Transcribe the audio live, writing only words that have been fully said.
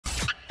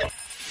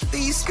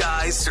These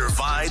guys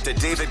survived the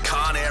David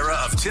Kahn era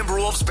of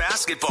Timberwolves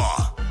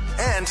basketball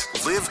and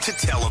live to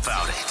tell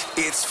about it.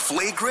 It's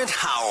Flagrant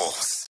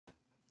Howls.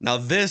 Now,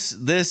 this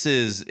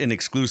is an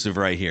exclusive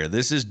right here.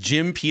 This is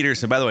Jim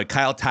Petersen. By the way,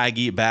 Kyle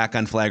Theige back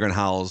on Flagrant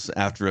Howls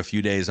after a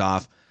few days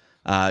off.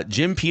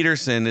 Jim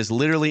Petersen is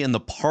literally in the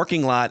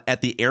parking lot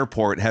at the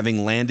airport,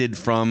 having landed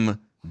from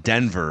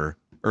Denver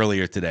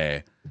earlier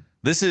today.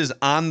 This is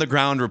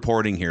on-the-ground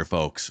reporting here,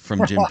 folks,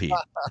 from Jim P.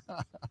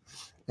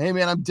 Hey,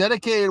 man, I'm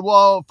dedicated.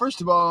 Well, first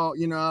of all,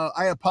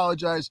 I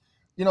apologize.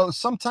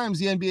 Sometimes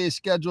the NBA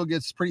schedule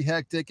gets pretty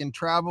hectic and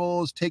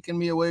travel is taking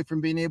me away from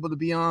being able to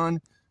be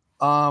on.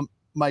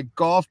 My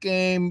golf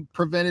game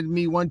prevented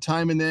me one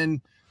time, and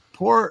then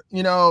poor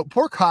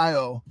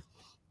Kyle,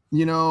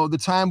 the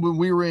time when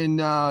we were in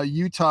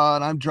Utah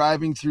and I'm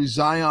driving through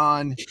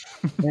Zion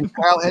and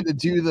Kyle had to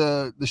do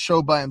the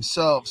show by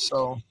himself.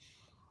 So,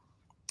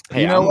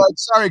 hey, what?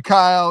 Sorry,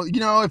 Kyle.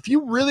 If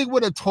you really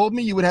would have told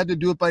me you would have to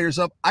do it by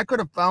yourself, I could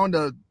have found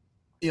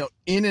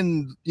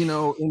in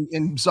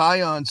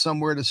Zion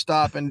somewhere to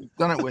stop and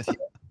done it with you.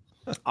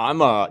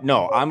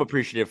 I'm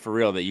appreciative for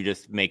real that you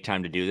just make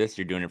time to do this.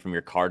 You're doing it from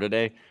your car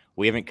today.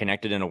 We haven't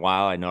connected in a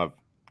while. I know I've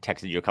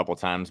texted you a couple of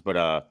times, but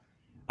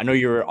I know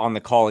you were on the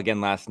call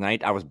again last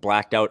night. I was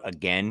blacked out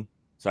again,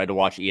 so I had to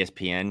watch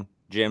ESPN,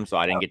 Jim, so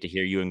I didn't get to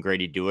hear you and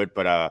Grady do it.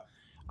 But I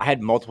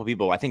had multiple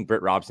people. I think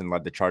Britt Robson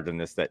led the charge on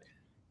this, that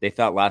they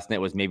thought last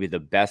night was maybe the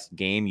best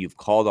game you've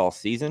called all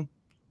season.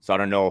 So I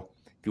don't know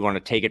if you want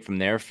to take it from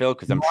there, Phil,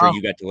 because I'm sure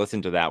you got to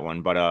listen to that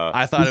one. But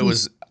I thought it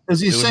was.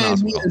 Is he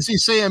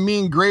saying me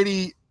and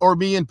Grady, or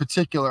me in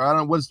particular? I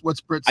don't know.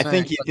 What's Britt saying? I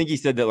think he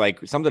said that,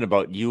 like, something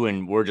about you,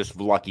 and we're just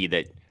lucky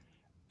that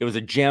it was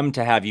a gem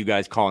to have you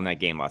guys calling that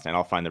game last night.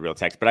 I'll find the real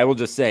text, but I will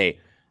just say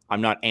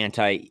I'm not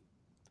anti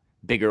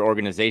bigger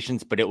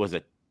organizations, but it was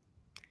a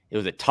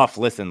tough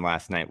listen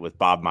last night with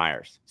Bob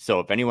Myers. So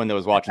if anyone that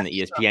was watching the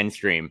ESPN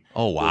stream, it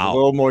was a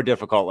little more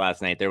difficult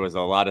last night. There was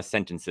a lot of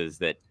sentences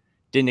that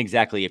didn't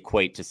exactly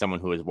equate to someone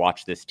who has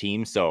watched this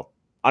team. So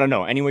I don't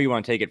know, any way you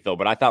want to take it, Phil,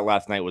 but I thought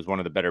last night was one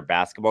of the better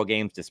basketball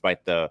games,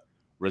 despite the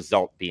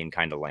result being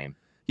kind of lame.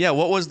 Yeah,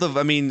 what was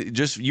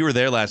you were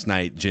there last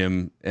night,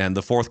 Jim, and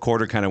the fourth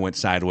quarter kind of went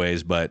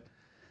sideways, but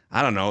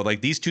I don't know,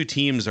 like, these two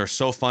teams are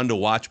so fun to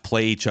watch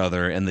play each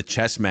other, and the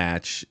chess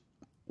match.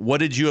 What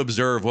did you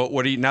observe?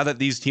 What do you, now that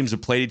these teams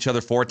have played each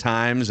other 4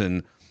 times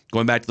and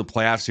going back to the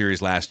playoff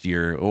series last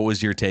year, what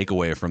was your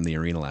takeaway from the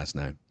arena last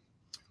night?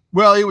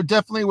 Well, it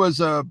definitely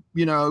was it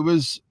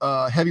was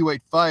a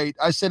heavyweight fight.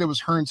 I said it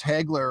was Hearns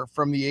Hagler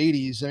from the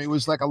 80s. And it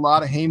was like a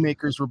lot of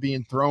haymakers were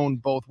being thrown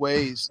both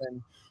ways.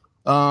 And,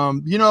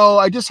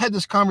 I just had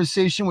this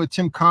conversation with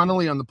Tim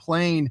Connolly on the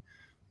plane.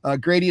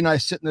 Grady and I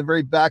sit in the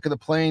very back of the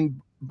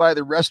plane by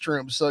the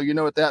restroom. So you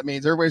know what that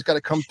means. Everybody's got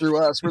to come through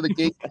us. We're the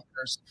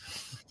gatekeepers.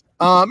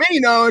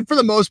 And for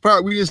the most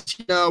part, we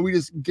just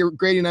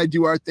Grady and I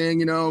do our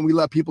thing, and we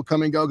let people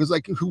come and go. Cause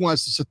like, who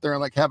wants to sit there and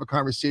like have a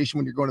conversation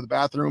when you're going to the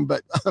bathroom?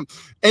 But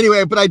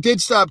anyway, but I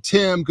did stop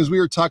Tim because we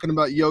were talking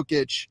about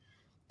Jokic,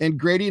 and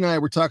Grady and I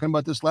were talking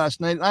about this last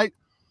night. And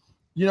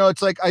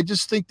it's like, I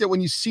just think that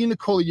when you see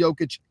Nikola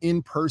Jokic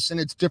in person,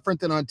 it's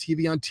different than on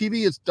TV. On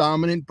TV, it's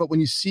dominant, but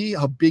when you see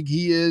how big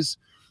he is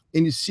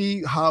and you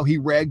see how he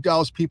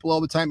ragdolls people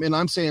all the time, and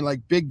I'm saying like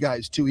big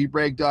guys too, he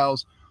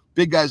ragdolls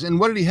big guys. And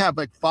what did he have?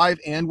 Like 5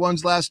 and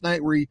 1s last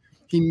night where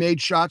he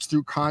made shots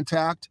through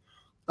contact.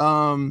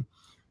 And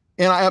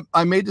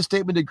I made the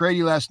statement to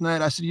Grady last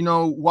night. I said,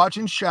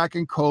 watching Shaq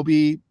and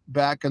Kobe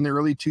back in the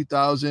early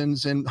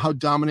 2000s and how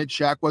dominant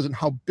Shaq was and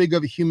how big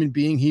of a human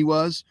being he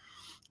was,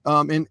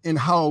 and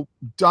how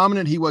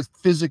dominant he was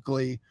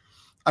physically,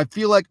 I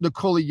feel like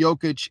Nikola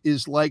Jokic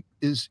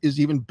is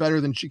even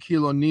better than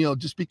Shaquille O'Neal,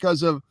 just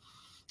because of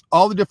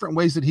all the different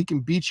ways that he can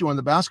beat you on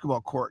the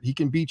basketball court. He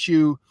can beat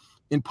you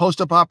in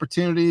post-up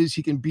opportunities.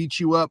 He can beat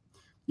you up,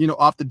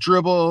 off the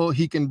dribble.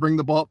 He can bring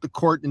the ball up the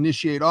court,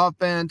 initiate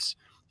offense.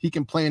 He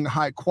can play in the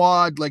high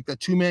quad, like the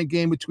 2-man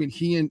game between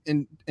he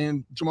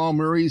and Jamal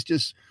Murray is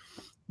just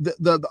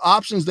the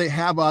options they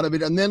have out of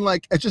it. And then,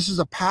 like, it's just as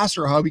a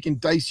passer, how he can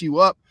dice you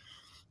up.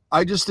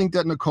 I just think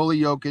that Nikola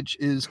Jokic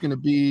is going to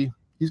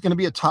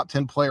be a top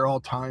 10 player all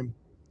time.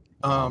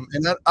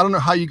 And that, I don't know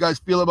how you guys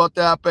feel about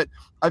that, but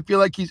I feel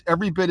like he's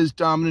every bit as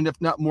dominant, if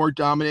not more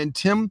dominant. And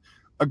Tim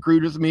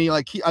agreed with me.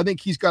 Like, I think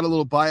he's got a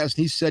little bias,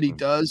 and he said he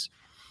does,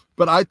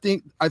 but I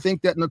think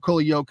that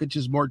Nikola Jokic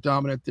is more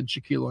dominant than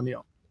Shaquille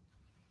O'Neal.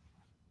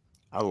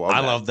 I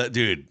love that,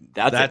 dude.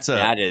 That's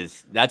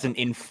an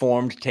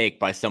informed take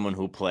by someone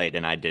who played,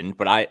 and I didn't.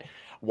 But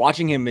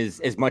watching him is,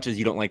 as much as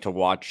you don't like to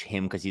watch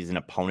him because he's an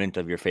opponent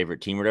of your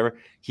favorite team or whatever,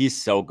 he's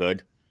so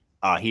good.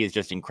 He is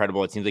just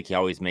incredible. It seems like he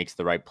always makes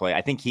the right play.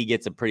 I think he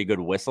gets a pretty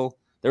good whistle.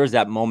 There was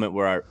that moment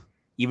where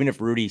even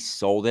if Rudy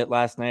sold it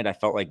last night, I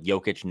felt like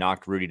Jokic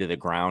knocked Rudy to the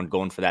ground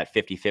going for that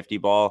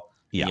 50-50 ball.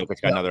 Yeah.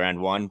 Jokic got another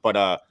and one.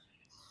 But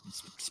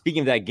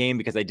speaking of that game,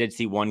 because I did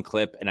see one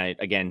clip,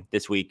 and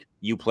this week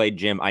you played,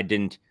 Jim. I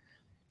didn't.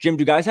 Jim,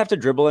 do guys have to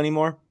dribble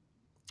anymore?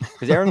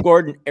 Because Aaron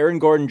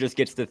Gordon just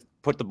gets to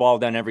put the ball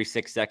down every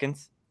 6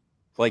 seconds.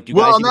 Like, do you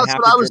guys and even that's have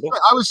what to I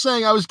dribble? was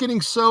saying. I was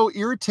getting so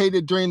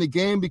irritated during the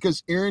game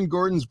because Aaron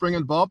Gordon's bringing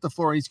the ball up the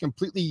floor and he's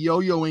completely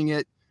yo-yoing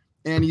it,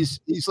 and he's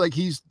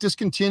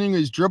discontinuing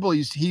his dribble.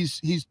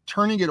 He's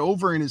turning it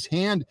over in his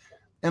hand,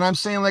 and I'm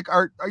saying, like,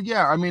 are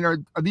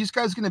these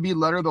guys going to be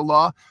letter of the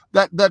law?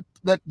 That the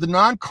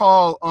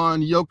non-call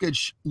on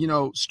Jokic,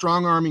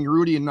 strong arming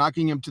Rudy and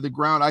knocking him to the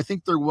ground. I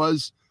think there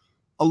was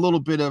a little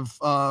bit of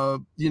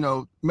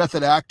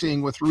method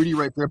acting with Rudy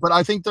right there, but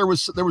I think there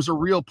was a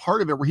real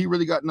part of it where he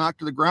really got knocked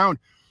to the ground,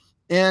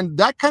 and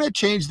that kind of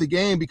changed the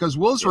game because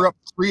Wolves were up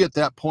 3 at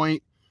that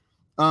point.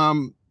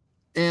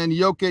 And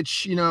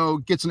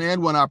Jokic, gets an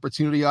and one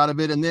opportunity out of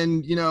it, and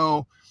then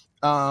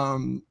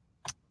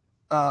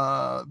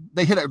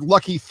they hit a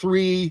lucky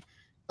 3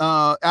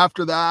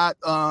 after that.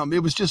 It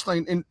was just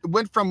like, and it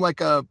went from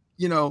like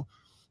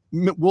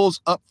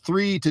Wolves up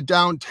 3 to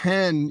down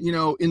 10,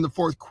 in the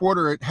fourth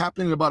quarter. It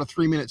happened in about a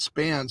 3-minute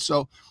span.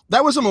 So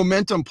that was a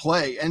momentum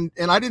play. And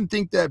I didn't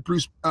think that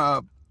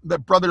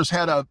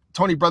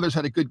Tony Brothers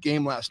had a good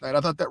game last night.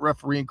 I thought that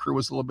refereeing crew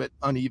was a little bit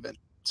uneven.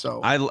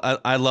 So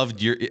I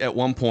loved at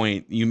one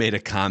point you made a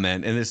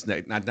comment, and this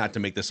not to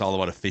make this all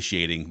about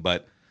officiating,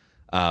 but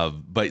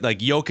like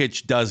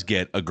Jokic does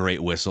get a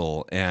great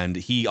whistle, and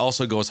he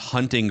also goes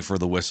hunting for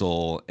the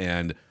whistle,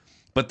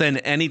 but then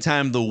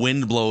anytime the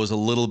wind blows a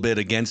little bit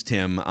against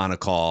him on a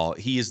call,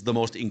 he is the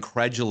most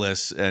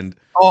incredulous. And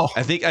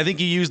I think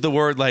you used the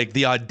word, like,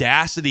 the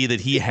audacity that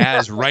he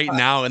has right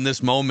now in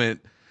this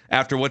moment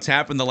after what's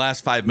happened the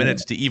last 5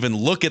 minutes to even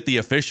look at the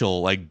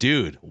official. Like,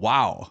 dude,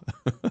 wow.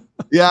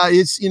 Yeah,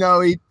 it's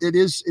it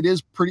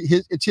is pretty.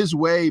 It's his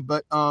way,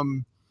 but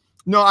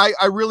no,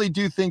 I really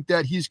do think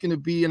that he's going to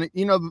be. And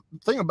the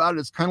thing about it,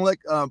 it's kind of like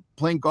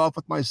playing golf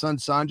with my son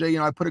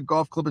Sanjay. I put a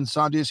golf club in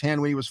Sanjay's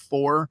hand when he was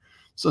 4.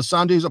 So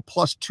Sanjay's a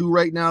 +2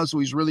 right now, so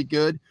he's really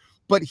good.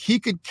 But he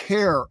could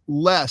care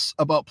less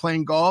about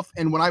playing golf.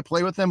 And when I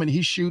play with him and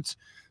he shoots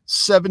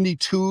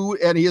 72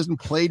 and he hasn't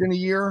played in a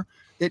year,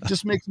 it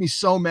just makes me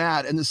so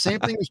mad. And the same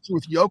thing is true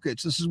with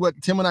Jokic. This is what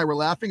Tim and I were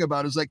laughing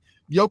about, is like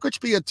Jokic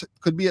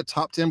could be a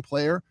top 10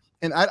 player.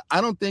 And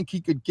I don't think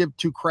he could give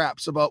 2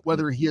 craps about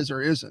whether he is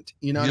or isn't.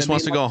 He just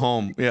wants to go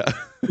home. Yeah.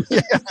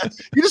 Yeah.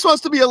 He just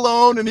wants to be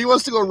alone, and he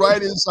wants to go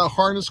ride his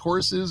harness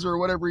horses or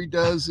whatever he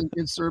does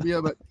in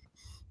Serbia. But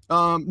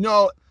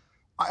no,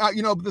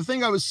 the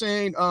thing I was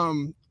saying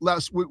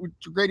last week,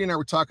 Grady and I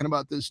were talking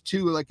about this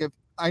too. Like, if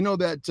I know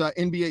that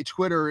NBA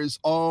Twitter is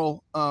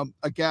all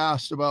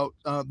aghast about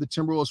the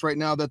Timberwolves right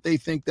now, that they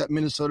think that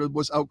Minnesota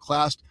was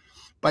outclassed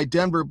by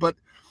Denver. But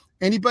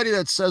anybody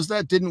that says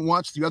that didn't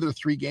watch the other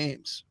 3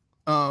 games,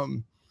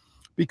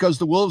 because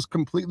the Wolves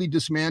completely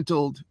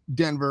dismantled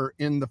Denver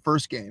in the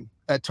first game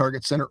at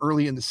Target Center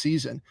early in the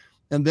season.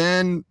 And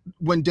then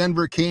when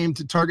Denver came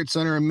to Target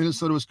Center and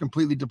Minnesota was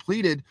completely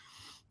depleted,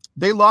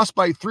 they lost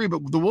by 3,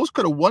 but the Wolves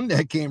could have won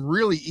that game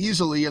really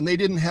easily, and they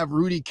didn't have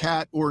Rudy,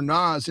 Cat, or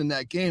Nas in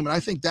that game. And I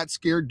think that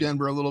scared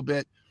Denver a little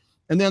bit.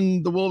 And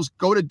then the Wolves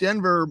go to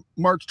Denver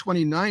March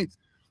 29th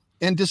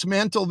and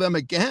dismantle them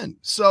again.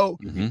 So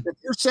if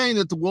you're saying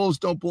that the Wolves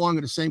don't belong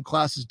in the same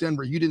class as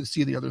Denver, you didn't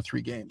see the other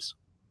 3 games.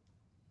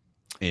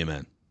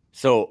 Amen.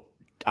 So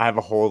I have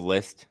a whole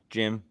list,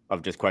 Jim,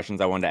 of just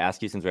questions I wanted to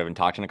ask you since we haven't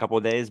talked in a couple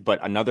of days. But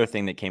another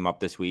thing that came up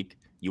this week,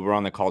 you were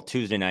on the call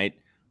Tuesday night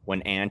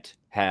when Ant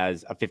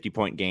has a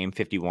 50-point game,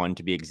 51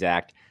 to be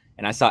exact.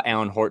 And I saw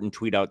Alan Horton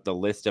tweet out the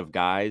list of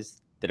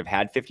guys that have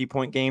had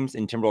 50-point games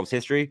in Timberwolves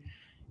history.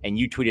 And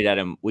you tweeted at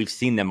him, "We've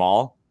seen them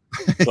all."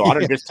 So I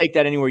don't just take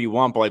that anywhere you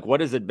want, but like, what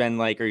has it been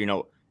like?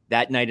 Or,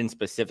 that night in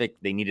specific,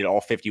 they needed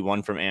all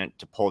 51 from Ant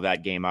to pull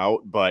that game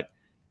out. But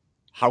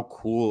how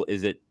cool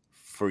is it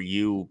for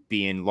you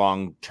being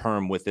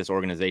long-term with this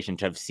organization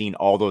to have seen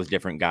all those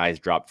different guys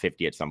drop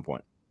 50 at some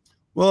point?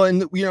 Well,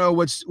 and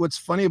what's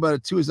funny about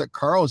it too is that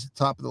Karl is at the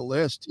top of the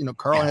list.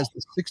 Karl has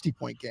the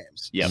 60-point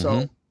games. Yeah.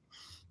 So,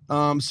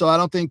 so I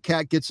don't think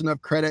Cat gets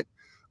enough credit.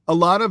 A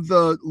lot of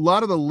the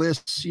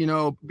lists,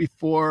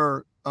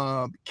 before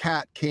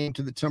Cat came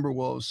to the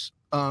Timberwolves,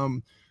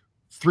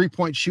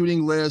 3-point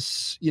shooting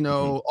lists,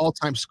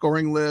 all-time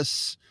scoring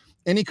lists,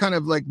 any kind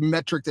of like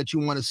metric that you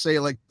want to say,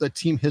 like the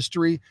team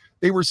history,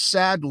 they were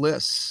sad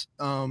lists.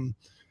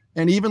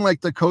 And even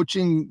like the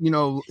coaching,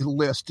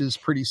 list is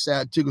pretty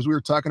sad too, because we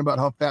were talking about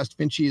how fast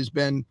Finchie has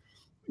been,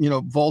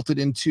 vaulted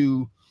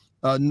into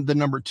the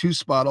number 2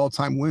 spot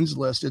all-time wins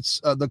list. It's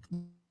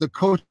the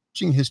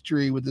coaching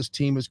history with this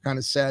team is kind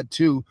of sad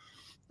too.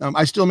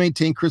 I still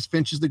maintain Chris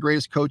Finch is the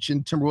greatest coach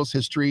in Timberwolves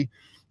history.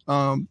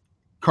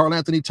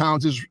 Karl-Anthony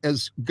Towns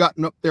has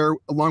gotten up there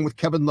along with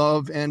Kevin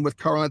Love and with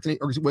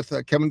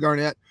Kevin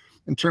Garnett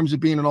in terms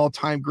of being an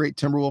all-time great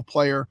Timberwolves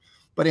player.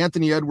 But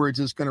Anthony Edwards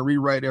is going to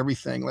rewrite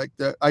everything. Like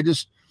that, I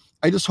just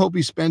hope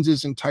he spends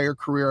his entire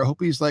career. I hope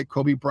he's like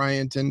Kobe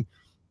Bryant and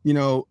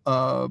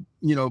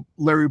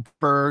Larry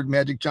Bird,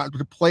 Magic Johnson,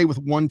 to play with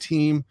one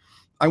team.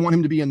 I want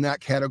him to be in that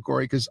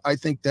category because I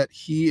think that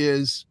he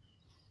is.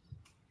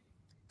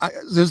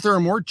 Is there a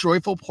more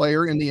joyful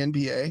player in the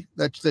NBA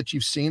that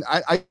you've seen?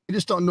 I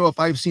just don't know if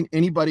I've seen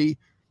anybody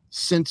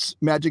since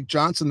Magic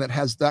Johnson that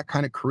has that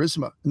kind of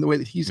charisma, and the way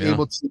that he's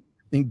able to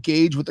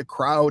engage with the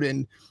crowd,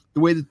 and the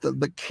way that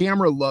the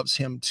camera loves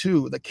him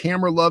too. The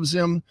camera loves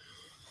him.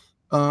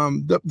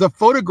 The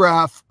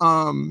photograph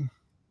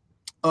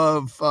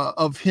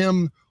of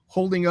him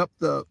holding up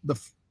the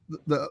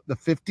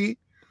 50,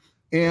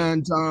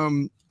 and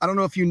I don't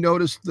know if you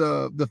noticed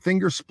the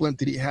finger splint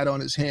that he had on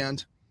his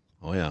hand.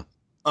 Oh yeah,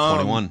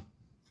 21.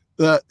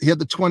 He had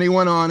the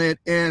 21 on it,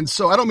 and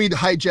so I don't mean to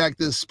hijack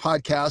this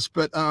podcast,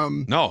 but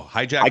no,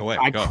 hijack away.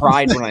 I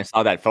cried when I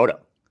saw that photo.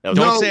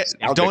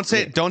 Don't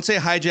say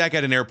hijack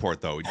at an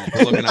airport though.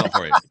 We're looking out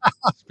for you.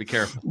 Just be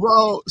careful.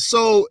 Well,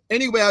 so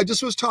anyway, I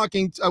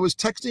was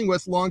texting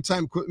with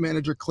longtime equipment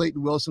manager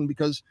Clayton Wilson,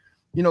 because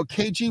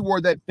KG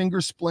wore that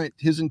finger splint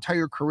his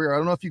entire career. I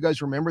don't know if you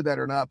guys remember that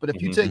or not, but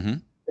if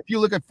you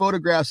look at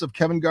photographs of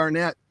Kevin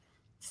Garnett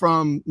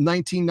from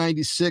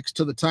 1996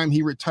 to the time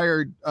he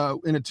retired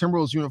in a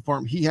Timberwolves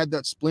uniform, he had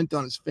that splint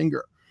on his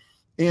finger.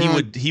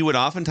 And he would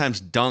oftentimes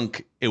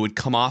dunk. It would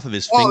come off of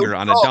his finger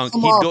on a dunk.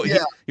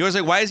 He was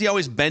like, why is he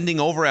always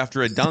bending over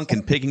after a dunk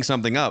and picking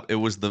something up? It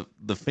was the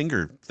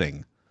finger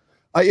thing.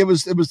 It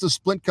was the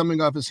splint coming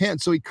off his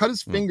hand. So he cut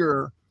his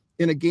finger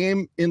in a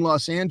game in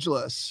Los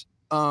Angeles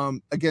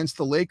against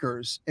the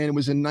Lakers, and it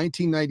was in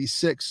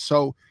 1996.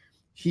 So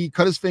he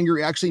cut his finger.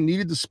 He actually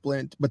needed the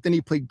splint, but then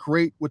he played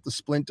great with the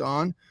splint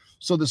on.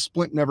 So the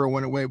splint never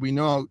went away. We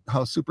know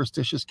how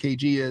superstitious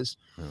KG is.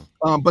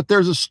 Yeah. But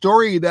there's a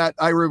story that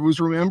I was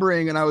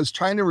remembering, and I was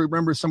trying to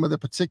remember some of the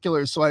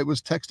particulars. So I was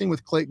texting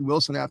with Clayton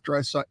Wilson after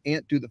I saw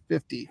Ant do the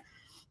 50.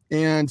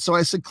 And so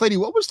I said,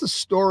 Clayton, what was the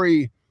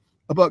story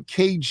about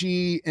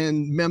KG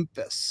and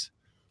Memphis?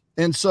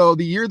 And so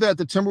the year that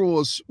the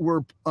Timberwolves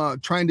were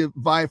trying to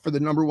vie for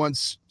the number 1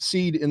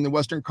 seed in the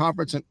Western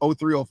Conference in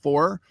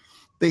 03-04,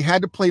 they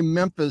had to play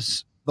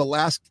Memphis the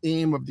last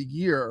game of the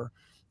year.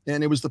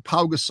 And it was the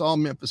Pau Gasol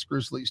Memphis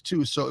Grizzlies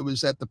too. So it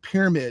was at the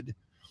Pyramid.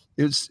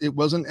 It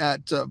wasn't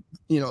at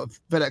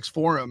FedEx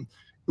Forum.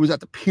 It was at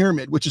the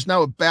Pyramid, which is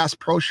now a Bass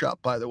Pro Shop,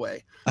 by the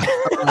way.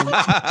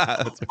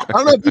 I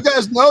don't know if you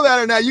guys know that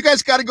or not. You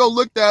guys got to go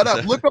look that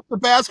up. Look up the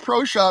Bass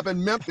Pro Shop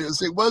in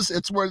Memphis.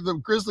 It's where the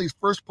Grizzlies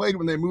first played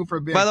when they moved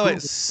from Vancouver. By the way,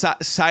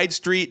 side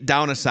street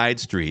down a side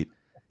street.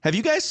 Have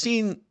you guys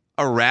seen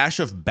a rash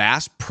of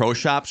Bass Pro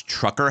Shops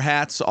trucker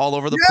hats all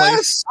over the place?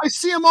 Yes, I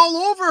see them all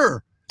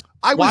over.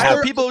 Why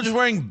are people just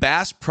wearing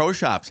Bass Pro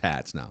Shops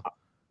hats now?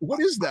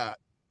 What is that?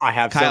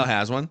 Kyle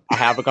has one. I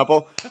have a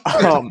couple.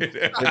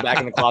 They're back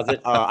in the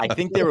closet. I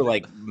think they were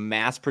like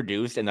mass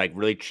produced and like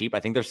really cheap. I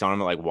think they're selling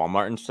them at like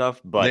Walmart and stuff.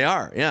 But they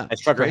are, yeah.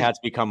 As trucker hats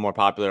become more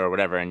popular or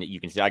whatever, and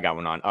you can see I got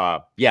one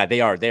on. Yeah,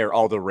 they are. They are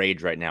all the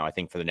rage right now, I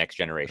think, for the next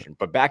generation.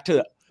 But back to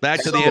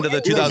the end of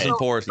the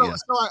 2004. So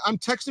I'm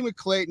texting with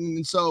Clayton,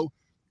 and so,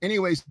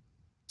 anyways,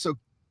 so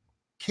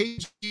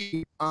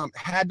KG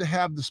had to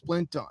have the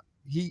splint on.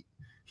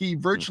 He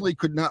virtually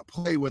could not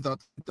play without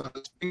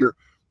his finger.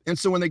 And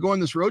so when they go on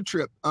this road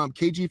trip,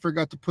 KG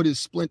forgot to put his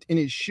splint in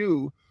his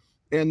shoe,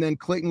 and then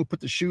Clayton would put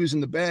the shoes in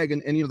the bag,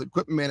 and the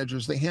equipment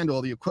managers, they handle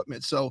all the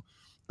equipment. So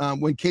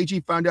when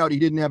KG found out he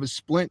didn't have his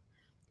splint,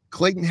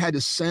 Clayton had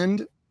to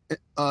send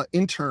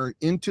intern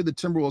into the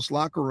Timberwolves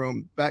locker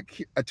room back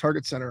at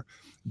Target Center,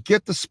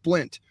 get the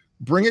splint,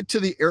 bring it to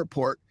the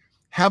airport,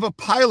 have a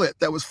pilot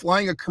that was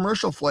flying a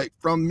commercial flight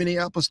from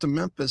Minneapolis to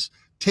Memphis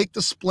take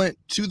the splint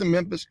to the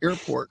Memphis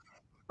airport.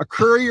 A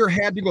courier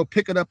had to go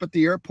pick it up at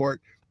the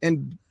airport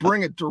and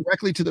bring it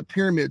directly to the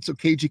Pyramid so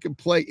KG could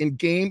play in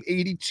game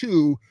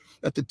 82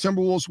 that the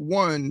Timberwolves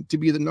won to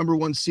be the number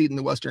 1 seed in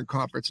the Western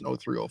Conference in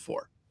 03-04.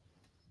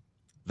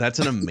 That's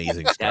an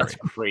amazing story. That's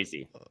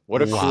crazy.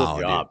 What a cool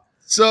job. Dude.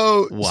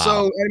 So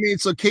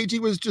KG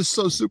was just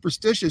so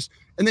superstitious.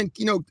 And then,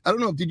 I don't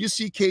know, did you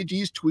see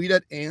KG's tweet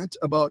at Ant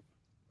about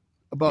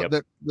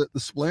the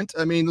splint?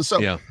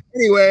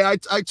 Anyway,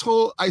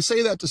 I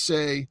say that to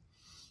say,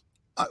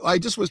 I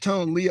just was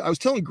telling Leah, I was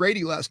telling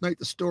Grady last night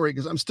the story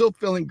because I'm still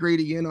filling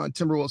Grady in on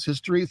Timberwolves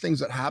history, things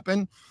that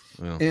happen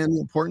and the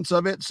importance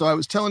of it. So I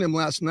was telling him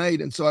last night.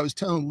 And so I was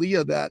telling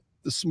Leah that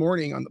this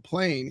morning on the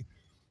plane.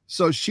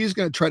 So she's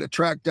going to try to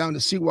track down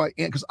to see why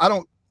Ant, because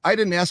I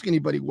didn't ask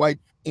anybody why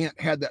Ant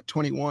had that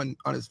 21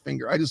 on his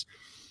finger. I just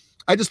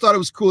thought it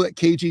was cool that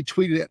KG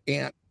tweeted at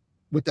Ant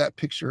with that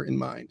picture in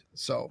mind.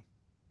 So,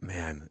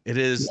 man, it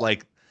is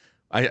like,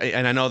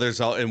 I know there's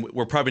and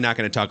we're probably not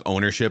going to talk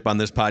ownership on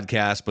this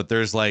podcast, but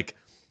there's like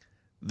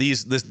the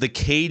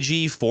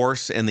KG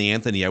force and the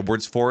Anthony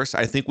Edwards force.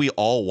 I think we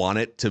all want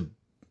it to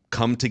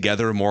come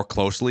together more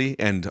closely,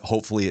 and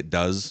hopefully it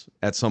does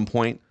at some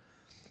point.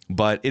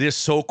 But it is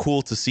so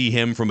cool to see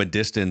him from a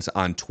distance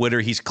on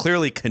Twitter. He's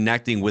clearly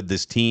connecting with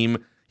this team.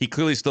 He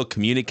clearly still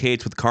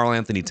communicates with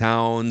Karl-Anthony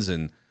Towns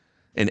and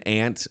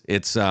Ant.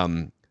 It's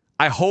I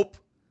hope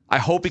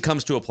he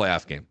comes to a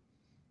playoff game.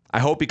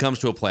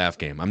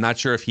 I'm not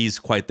sure if he's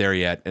quite there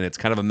yet, and it's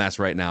kind of a mess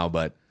right now.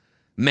 But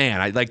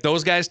man, I like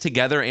those guys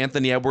together,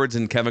 Anthony Edwards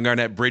and Kevin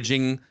Garnett,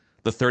 bridging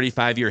the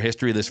 35-year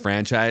history of this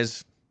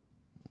franchise.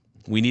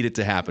 We need it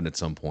to happen at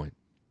some point.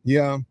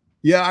 Yeah,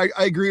 I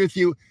agree with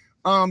you.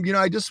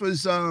 I just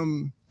was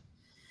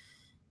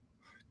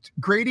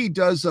Grady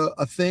does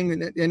a thing,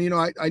 and you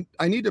know,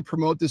 I need to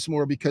promote this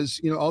more because,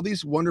 you know, all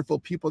these wonderful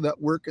people that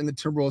work in the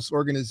Timberwolves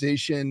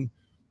organization,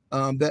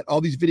 that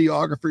all these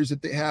videographers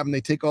that they have, and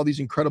they take all these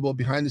incredible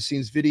behind the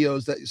scenes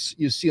videos that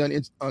you see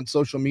on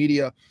social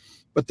media,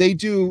 but they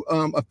do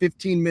a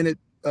 15-minute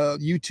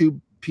YouTube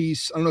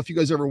piece. I don't know if you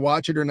guys ever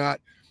watch it or not.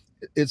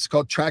 It's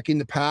called Tracking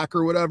the Pack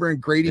or whatever,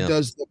 and Grady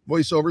does the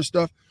voiceover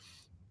stuff.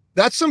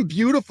 That's some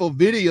beautiful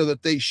video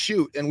that they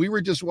shoot, and we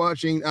were just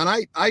watching,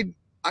 and I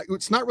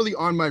it's not really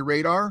on my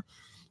radar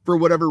for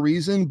whatever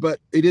reason, but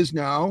it is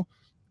now.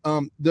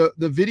 The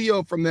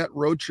video from that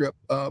road trip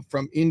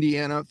from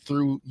Indiana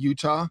through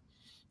Utah,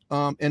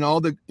 and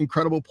all the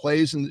incredible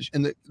plays and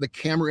the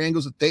camera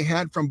angles that they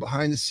had from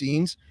behind the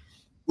scenes,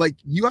 like,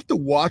 you have to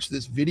watch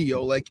this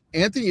video. Like,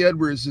 Anthony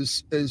Edwards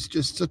is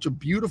just such a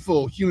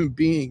beautiful human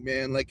being,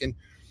 man. Like, and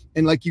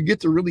like, you get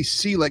to really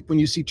see, like, when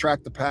you see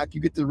Track the Pack,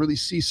 you get to really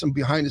see some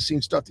behind the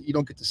scenes stuff that you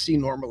don't get to see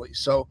normally.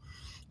 So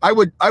I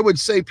would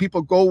say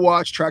people go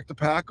watch Track the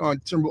Pack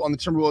on the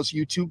Timberwolves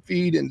YouTube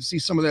feed and see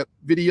some of that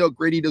video.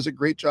 Grady does a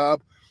great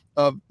job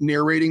of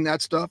narrating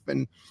that stuff,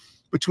 and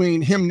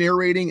between him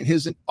narrating and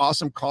his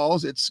awesome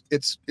calls, it's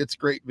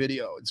great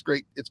video. It's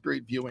great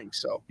viewing.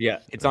 So yeah,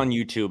 it's on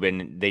YouTube,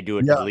 and they do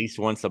it at least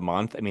once a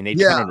month. I mean, they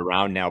turn it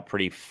around now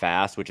pretty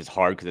fast, which is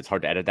hard because it's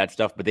hard to edit that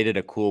stuff. But they did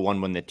a cool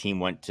one when the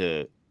team went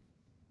to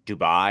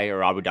Dubai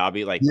or Abu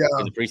Dhabi, like in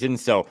the preseason.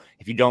 So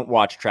if you don't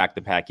watch Track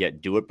the Pack yet,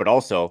 do it. But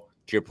also,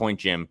 to your point,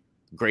 Jim,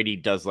 Grady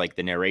does like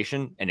the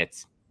narration, and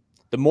it's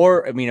the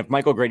more, I mean, if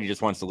Michael Grady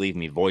just wants to leave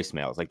me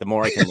voicemails, like the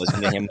more I can listen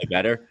to him, the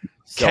better.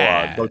 So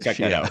go check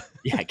that out.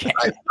 Yeah,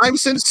 I'm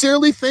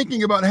sincerely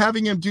thinking about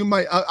having him do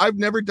my. I've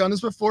never done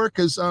this before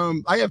because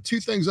I have two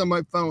things on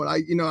my phone.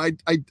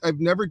 I've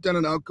never done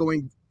an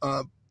outgoing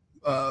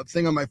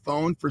thing on my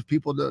phone for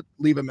people to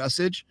leave a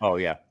message. Oh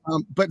yeah.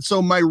 But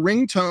so my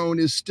ringtone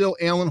is still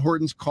Alan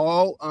Horton's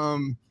call.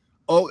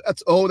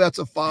 That's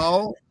a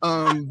foul.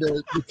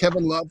 The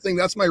Kevin Love thing.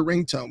 That's my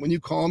ringtone. When you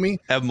call me,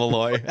 Ed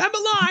Malloy.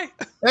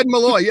 Ed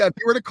Malloy. Yeah, if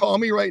you were to call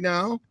me right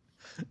now,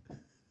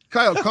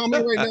 Kyle, call me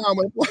right now.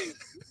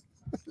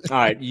 All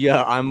right.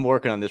 Yeah, I'm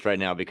working on this right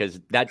now because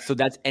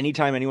that's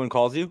anytime anyone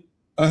calls you.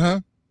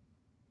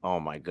 Oh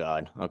my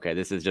God. Okay,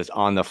 this is just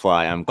on the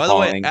fly. By the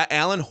way,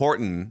 Alan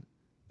Horton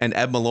and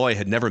Ed Malloy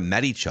had never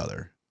met each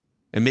other,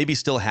 and maybe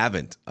still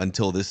haven't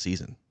until this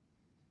season.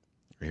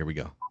 Here we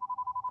go.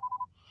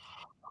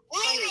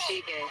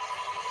 David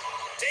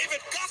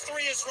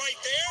Guthrie is right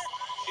there.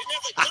 You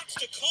never guts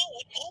to call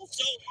it.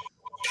 Also,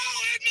 go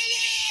Ed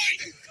Malloy!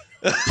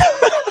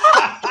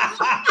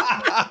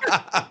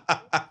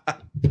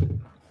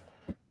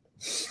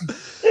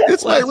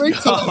 It's my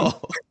ringtone.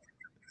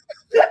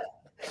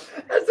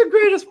 That's the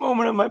greatest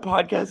moment of my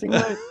podcasting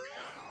life.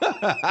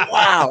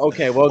 Wow.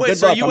 Okay. Well, wait, good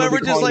so luck. you ever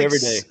just like every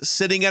day.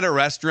 sitting at a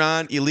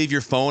restaurant, you leave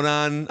your phone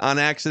on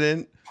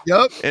accident?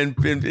 Yep.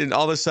 And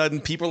all of a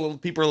sudden people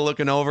are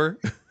looking over.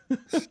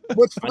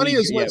 What's funny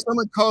is when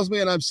someone calls me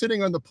and I'm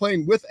sitting on the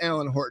plane with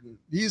Alan Horton.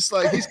 He's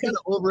kind of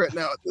over it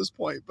now at this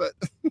point, but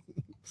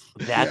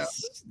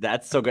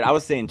that's so good. I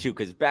was saying too,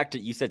 because back to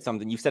you said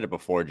it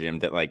before, Jim,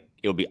 that like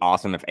it would be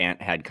awesome if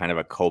Ant had kind of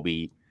a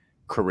Kobe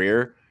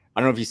career. I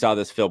don't know if you saw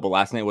this, Phil, but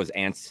last night was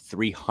Ant's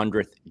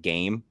 300th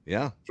game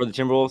for the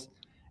Timberwolves.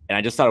 And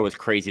I just thought it was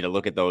crazy to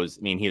look at those.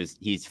 I mean,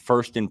 he's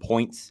first in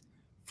points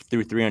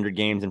through 300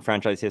 games in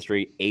franchise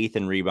history, 8th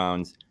in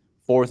rebounds,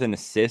 4th in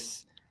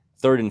assists,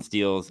 3rd in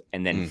steals,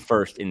 and then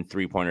 1st in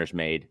 3-pointers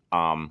made.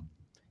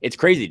 It's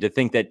crazy to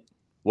think that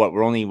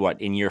we're only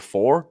in year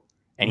 4,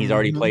 and he's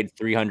already played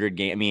 300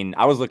 games. I mean,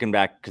 I was looking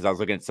back because I was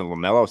looking at some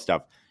LaMelo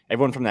stuff.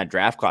 Everyone from that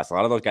draft class, a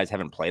lot of those guys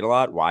haven't played a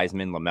lot.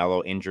 Wiseman,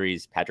 LaMelo,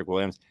 injuries, Patrick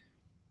Williams.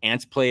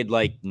 Ant's played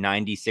like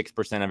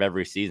 96% of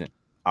every season.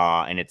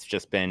 And it's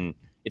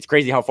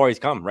crazy how far he's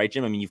come, right,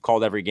 Jim? I mean, you've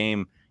called every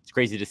game. It's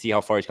crazy to see how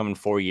far he's come in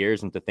 4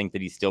 years and to think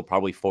that he's still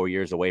probably 4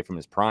 years away from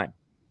his prime.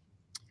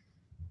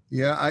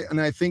 Yeah,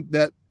 I think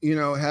that,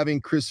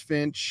 having Chris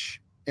Finch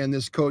and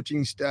this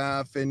coaching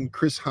staff and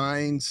Chris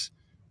Hines,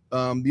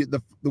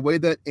 the way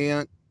that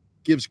Ant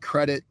gives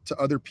credit to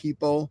other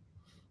people,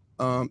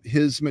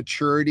 his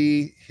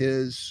maturity,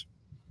 his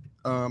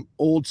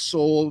old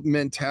soul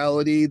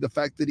mentality, the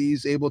fact that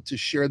he's able to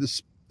share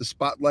the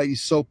spotlight.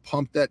 He's so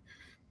pumped that,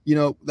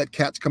 that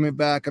Cat's coming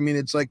back. I mean,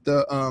 it's like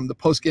the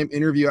post-game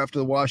interview after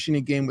the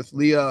Washington game with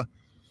Leah,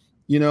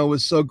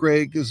 was so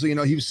great because, he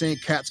was saying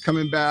Cat's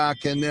coming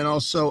back. And then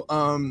also,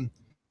 how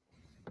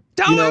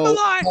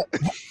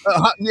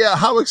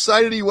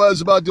excited he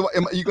was about,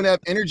 are you going to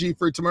have energy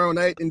for tomorrow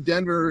night in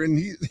Denver? And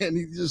he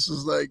just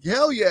was like,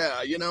 hell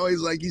yeah.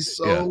 He's like, he's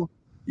so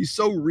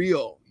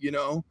real,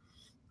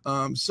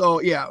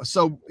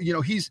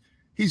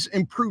 he's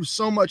improved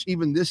so much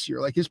even this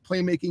year. Like his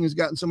playmaking has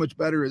gotten so much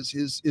better.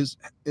 His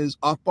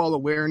off-ball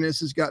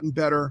awareness has gotten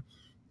better.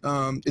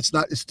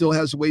 It still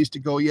has ways to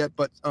go yet,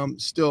 but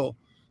it's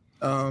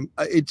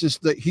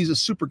just that he's a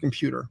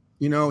supercomputer.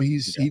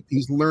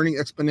 He's learning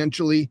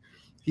exponentially.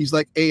 He's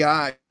like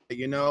AI.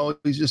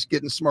 He's just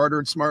getting smarter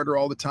and smarter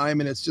all the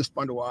time, and it's just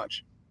fun to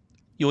watch.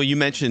 You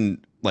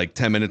mentioned like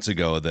 10 minutes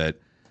ago that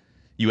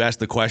you asked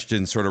the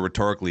question sort of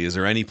rhetorically, is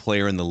there any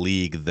player in the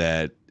league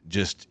that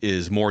just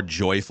is more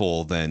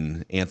joyful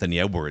than Anthony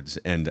Edwards?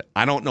 And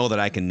I don't know that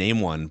I can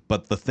name one,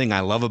 but the thing I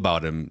love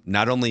about him,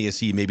 not only is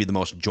he maybe the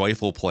most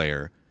joyful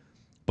player,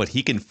 but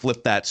he can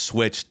flip that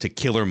switch to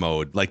killer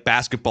mode, like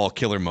basketball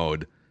killer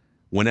mode,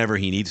 whenever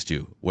he needs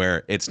to,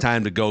 where it's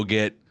time to go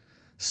get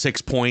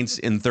 6 points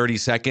in 30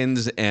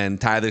 seconds and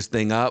tie this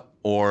thing up,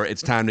 or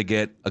it's time to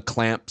get a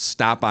clamp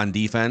stop on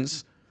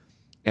defense.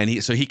 And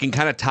he can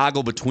kind of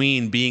toggle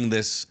between being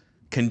this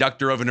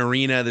conductor of an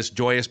arena, this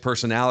joyous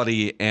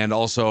personality, and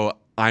also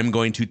I'm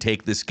going to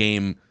take this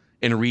game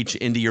and reach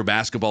into your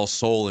basketball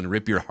soul and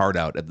rip your heart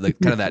out.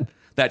 Kind of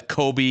that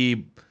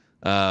Kobe,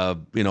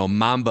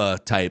 Mamba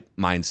type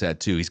mindset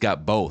too. He's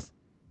got both.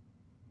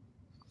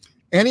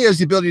 And he has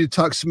the ability to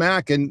talk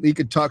smack, and he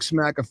could talk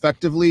smack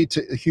effectively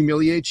to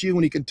humiliate you,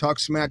 and he can talk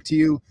smack to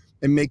you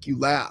and make you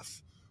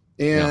laugh.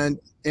 And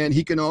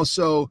he can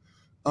also,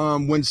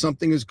 when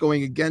something is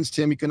going against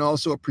him, he can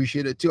also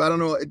appreciate it too. I don't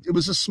know. It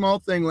was a small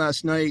thing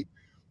last night,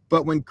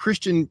 but when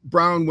Christian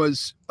Braun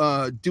was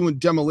doing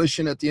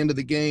demolition at the end of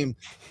the game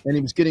and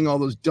he was getting all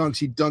those dunks,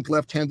 he dunked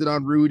left-handed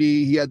on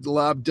Rudy. He had the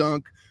lob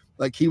dunk.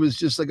 Like he was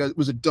just it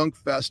was a dunk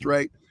fest,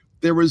 right?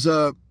 There was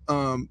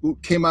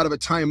came out of a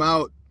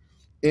timeout,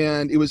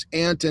 and it was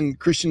Ant and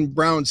Christian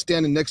Braun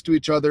standing next to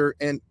each other,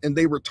 and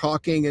they were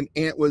talking, and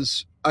Ant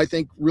was, I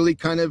think, really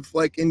kind of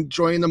like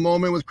enjoying the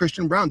moment with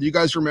Christian Braun. Do you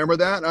guys remember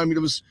that? I mean,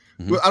 it was,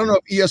 I don't know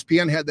if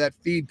ESPN had that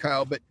feed,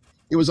 Kyle, but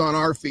it was on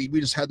our feed. We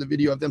just had the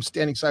video of them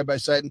standing side by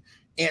side, and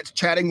Ant's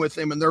chatting with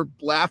him, and they're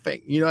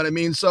laughing. You know what I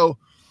mean? So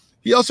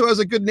he also has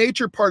a good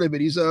nature part of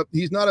it. He's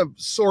not a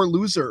sore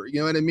loser. You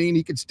know what I mean?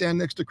 He could stand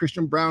next to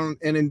Christian Braun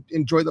and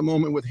enjoy the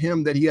moment with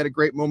him, that he had a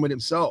great moment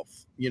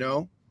himself, you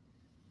know?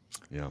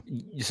 Yeah.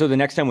 So the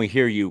next time we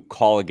hear you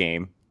call a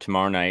game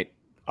tomorrow night,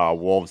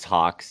 Wolves,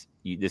 Hawks,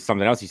 there's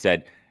something else you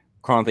said.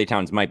 Karl-Anthony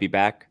Towns might be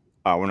back.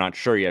 We're not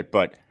sure yet,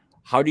 but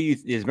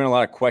there's been a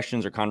lot of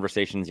questions or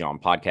conversations, on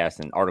podcasts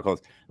and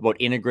articles about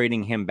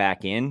integrating him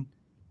back in.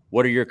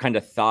 What are your kind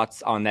of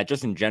thoughts on that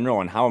just in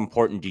general? And how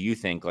important do you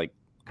think, kind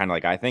of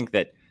like I think,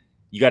 that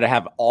you got to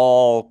have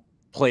all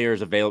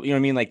players available? You know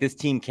what I mean? Like this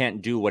team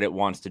can't do what it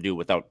wants to do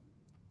without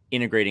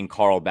integrating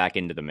Karl back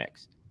into the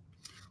mix.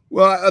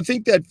 Well, I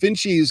think that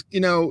Finchie's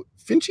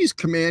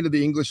command of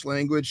the English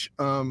language.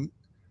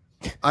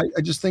 I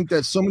just think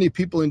that so many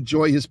people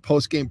enjoy his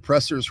post-game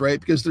pressers, right?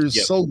 Because they're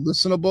so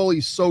listenable.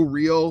 He's so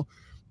real.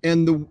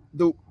 And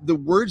the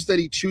words that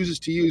he chooses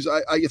to use,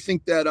 I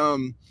think that,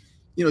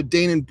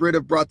 Dane and Britt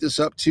have brought this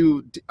up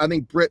too. I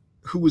think Britt,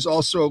 who was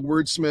also a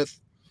wordsmith,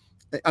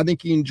 I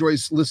think he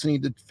enjoys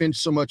listening to Finch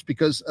so much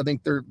because I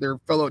think they're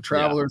fellow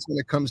travelers when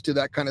it comes to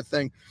that kind of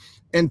thing.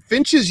 And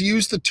Finch has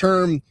used the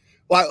term,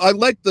 well, I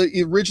like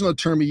the original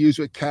term he used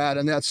with Cat,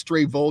 and that's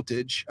stray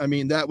voltage. I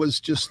mean, that was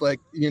just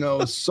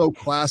so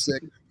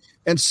classic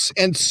and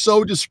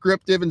so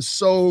descriptive and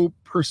so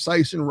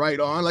precise and right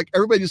on. Like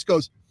everybody just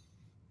goes,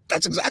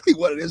 that's exactly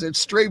what it is. It's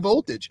stray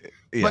voltage.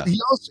 Yeah. But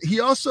he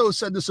also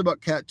said this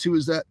about Cat too,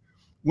 is that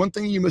one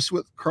thing you miss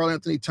with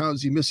Karl-Anthony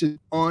Towns, you miss his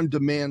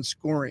on-demand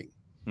scoring.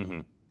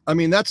 Mm-hmm. I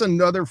mean, that's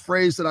another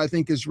phrase that I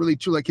think is really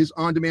true. Like his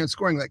on-demand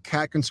scoring, like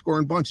Cat can score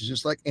in bunches,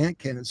 just like Ant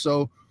can. And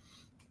so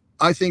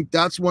I think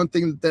that's one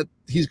thing that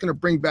he's going to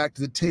bring back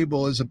to the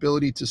table, his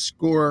ability to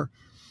score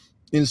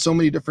in so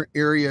many different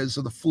areas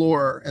of the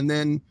floor. And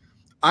then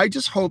I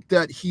just hope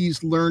that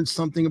he's learned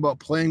something about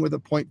playing with a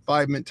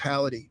 0.5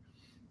 mentality.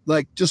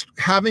 Like just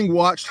having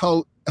watched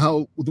how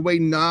the way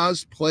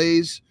Nas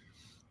plays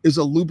is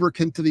a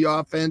lubricant to the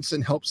offense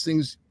and helps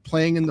things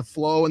playing in the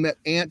flow, and that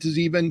Ant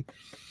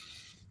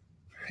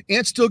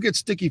still gets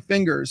sticky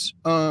fingers.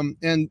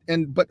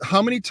 But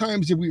how many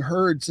times have we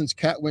heard since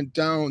Cat went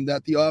down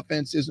that the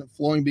offense isn't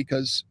flowing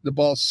because the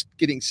ball's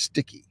getting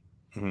sticky?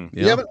 Mm-hmm.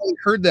 Yeah. We haven't really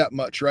heard that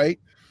much, right?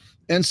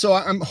 And so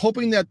I'm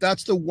hoping that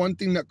that's the one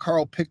thing that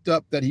Karl picked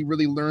up, that he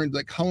really learned,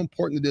 like how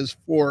important it is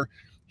for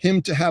him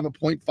to have a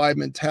 0.5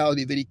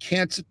 mentality, that he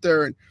can't sit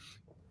there and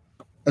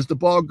as the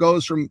ball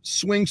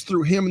swings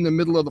through him in the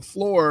middle of the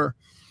floor,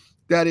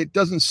 that it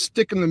doesn't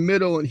stick in the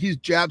middle and he's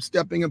jab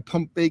stepping and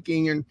pump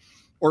faking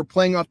or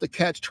playing off the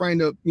catch, trying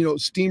to,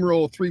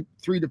 steamroll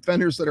three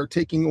defenders that are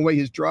taking away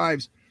his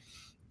drives,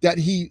 that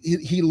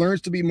he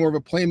learns to be more of a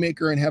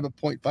playmaker and have a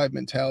 0.5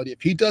 mentality.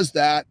 If he does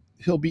that,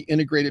 he'll be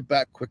integrated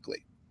back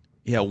quickly.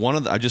 Yeah.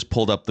 I just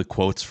pulled up the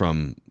quotes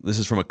this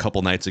is from a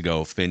couple nights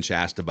ago. Finch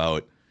asked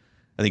about,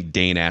 I think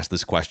Dane asked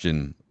this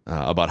question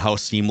about how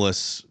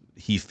seamless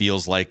he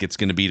feels like it's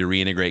going to be to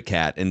reintegrate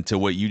Cat. And to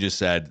what you just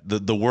said, the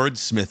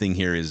wordsmithing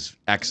here is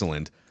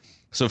excellent.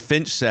 So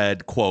Finch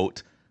said,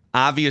 quote,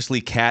 obviously,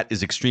 Cat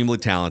is extremely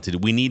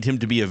talented. We need him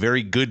to be a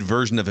very good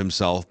version of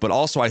himself. But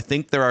also, I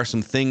think there are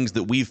some things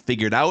that we've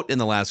figured out in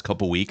the last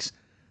couple weeks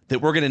that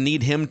we're going to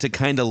need him to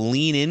kind of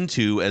lean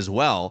into as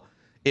well.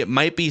 It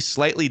might be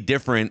slightly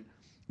different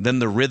than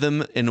the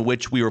rhythm in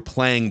which we were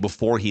playing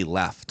before he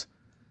left.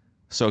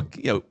 So,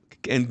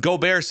 and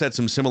Gobert said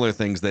some similar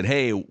things that,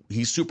 hey,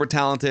 he's super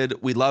talented.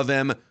 We love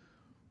him.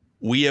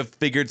 we have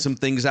figured some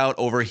things out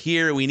over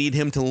here. We need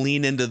him to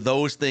lean into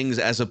those things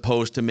as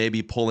opposed to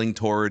maybe pulling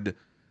toward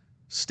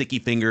sticky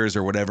fingers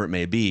or whatever it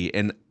may be.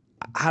 And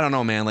I don't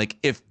know, man, like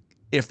if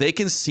they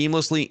can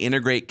seamlessly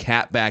integrate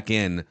Cat back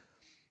in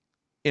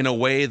a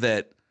way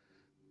that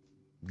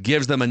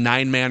gives them a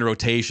 9-man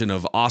rotation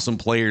of awesome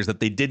players that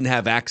they didn't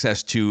have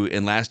access to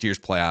in last year's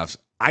playoffs,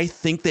 I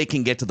think they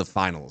can get to the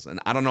finals. And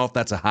I don't know if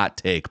that's a hot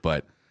take,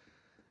 but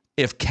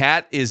if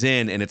Cat is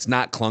in and it's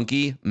not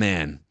clunky,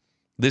 man,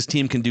 this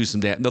team can do some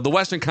damage. No, the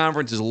Western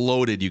Conference is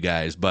loaded, you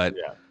guys, but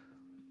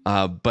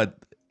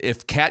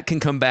if Cat can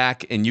come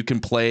back and you can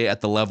play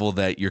at the level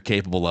that you're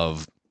capable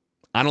of,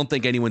 I don't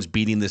think anyone's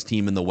beating this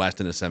team in the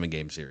West in a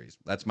 7-game series.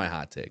 That's my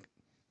hot take.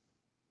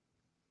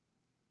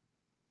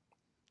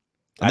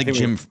 I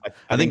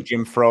think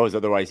Jim froze.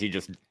 Otherwise, he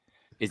just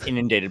is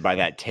inundated by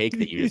that take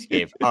that you just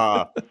gave.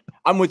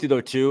 I'm with you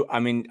though too. I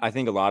mean, I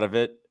think a lot of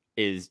it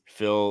is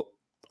Phil.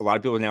 A lot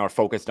of people now are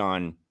focused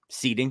on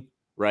seeding,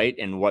 right?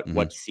 And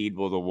what seed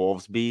will the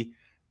Wolves be?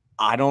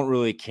 I don't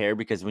really care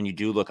because when you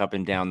do look up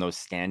and down those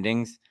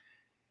standings,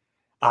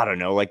 I don't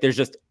know. Like there's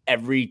just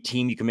every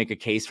team you can make a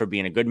case for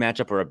being a good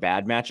matchup or a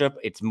bad matchup.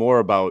 It's more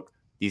about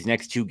these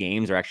next 2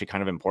 games are actually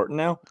kind of important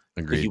now.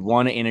 Agreed. If you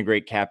want to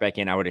integrate Cat back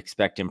in, I would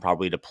expect him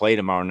probably to play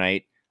tomorrow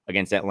night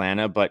against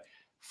Atlanta, but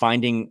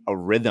finding a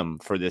rhythm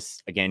for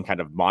this, again, kind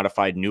of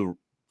modified new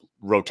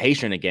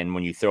rotation again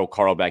when you throw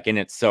Karl back in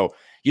it. So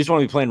you just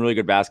want to be playing really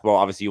good basketball.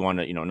 Obviously, you want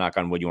to, knock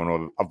on wood, you want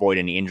to avoid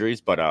any injuries.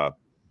 But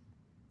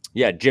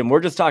yeah, Jim,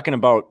 we're just talking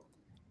about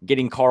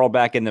getting Karl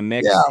back in the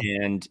mix.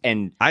 Yeah.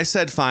 And I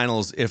said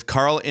finals. If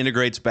Karl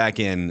integrates back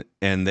in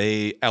and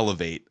they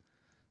elevate,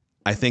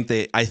 I think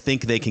they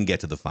can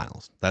get to the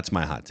finals. That's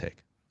my hot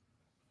take.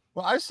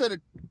 Well, I said it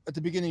at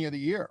the beginning of the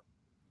year.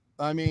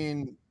 I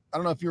mean, I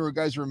don't know if you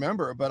guys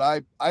remember, but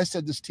I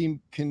said this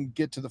team can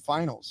get to the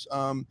finals.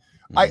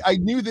 I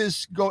knew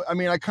this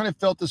I kind of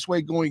felt this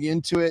way going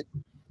into it,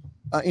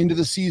 into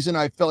the season.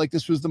 I felt like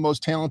this was the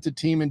most talented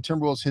team in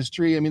Timberwolves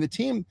history. I mean, the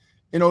team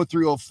in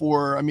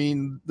 03-04, I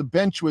mean, the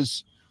bench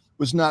was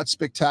not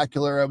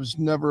spectacular. I was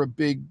never a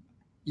big,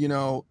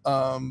 Michael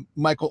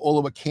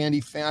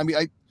Olowokandi fan. I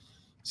mean,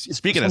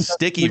 speaking of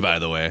sticky, by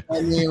the way,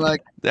 I mean,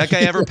 like that guy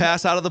ever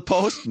pass out of the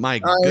post? My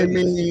goodness. I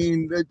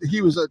mean,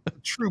 he was a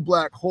true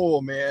black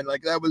hole, man.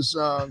 Like that was,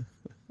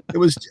 it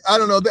was. I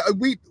don't know.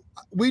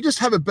 We just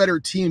have a better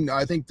team now.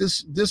 I think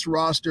this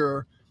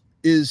roster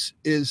is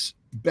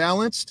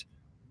balanced.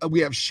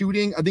 We have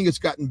shooting. I think it's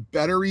gotten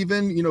better.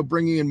 Even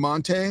bringing in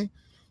Monte.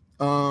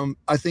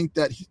 I think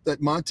that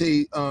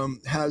Monte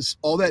has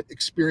all that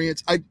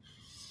experience.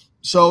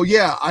 So,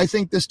 yeah, I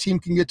think this team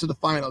can get to the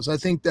finals. I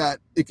think that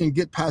it can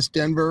get past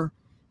Denver.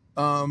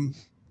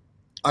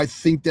 I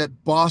think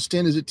that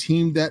Boston is a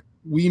team that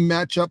we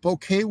match up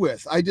okay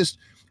with. I just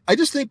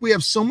think we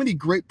have so many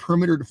great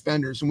perimeter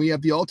defenders, and we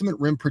have the ultimate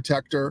rim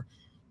protector.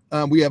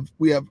 We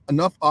have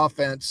enough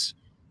offense.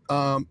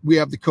 We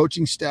have the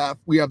coaching staff.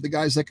 We have the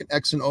guys that can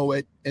X and O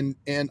it, and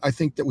I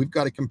think that we've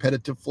got a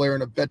competitive flair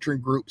and a veteran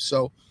group.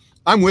 So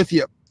I'm with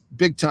you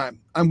big time.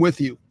 I'm with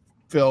you,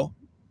 Phil.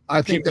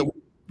 I think that we'll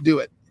do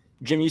it.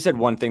 Jim, you said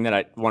one thing that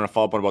I want to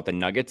follow up on about the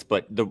Nuggets,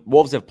 but the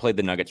Wolves have played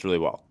the Nuggets really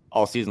well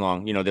all season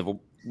long. They've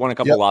won a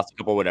couple, lost a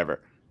couple,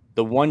 whatever.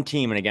 The one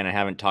team, and again, I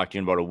haven't talked to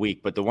you in about a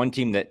week, but the one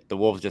team that the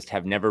Wolves just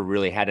have never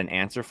really had an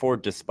answer for,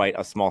 despite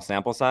a small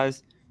sample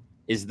size,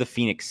 is the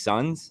Phoenix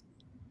Suns.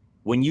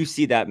 When you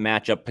see that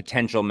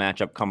potential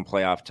matchup come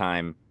playoff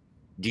time,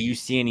 do you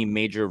see any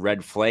major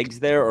red flags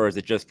there, or is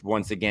it just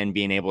once again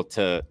being able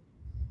to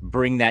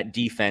bring that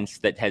defense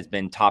that has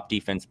been top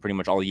defense pretty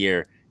much all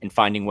year and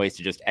finding ways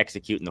to just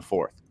execute in the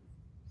fourth?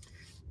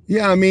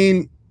 Yeah, I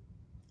mean,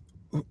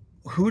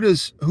 who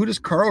does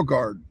Karl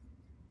guard?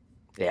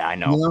 Yeah, I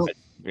know.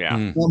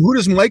 Yeah. Who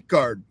does Mike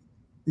guard?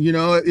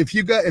 If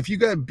you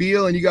got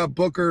Beal and you got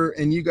Booker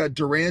and you got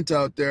Durant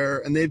out there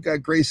and they've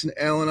got Grayson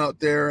Allen out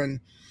there,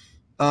 and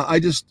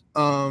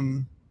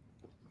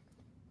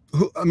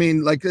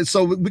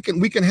so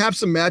we can have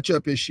some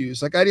matchup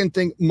issues. Like I didn't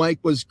think Mike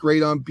was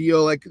great on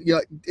Beal.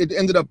 It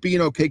ended up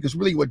being okay because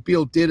really what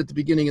Beal did at the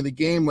beginning of the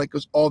game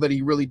was all that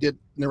he really did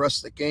in the rest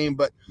of the game.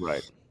 But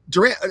right,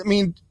 Durant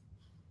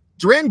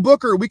and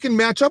Booker, we can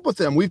match up with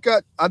them. We've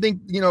got, I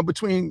think,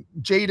 between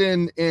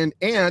Jaden and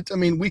Ant, I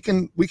mean, we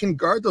can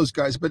guard those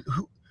guys. But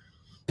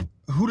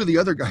who do the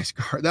other guys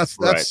guard? That's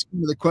right.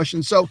 The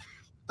question. So.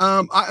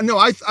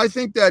 I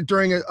think that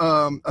during a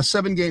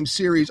 7-game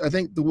series, I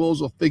think the Wolves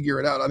will figure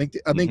it out. I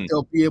think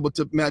they'll be able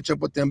to match up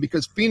with them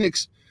because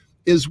Phoenix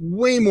is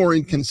way more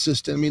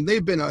inconsistent. I mean,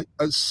 they've been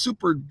a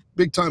super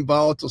big time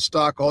volatile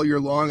stock all year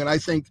long, and I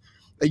think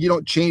that you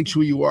don't change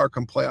who you are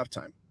come playoff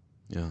time.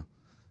 Yeah.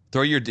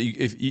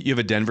 If you have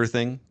a Denver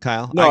thing,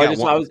 Kyle? No,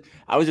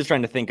 I was just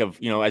trying to think of,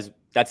 as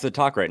that's the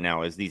talk right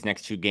now is these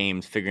next 2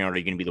 games, figuring out are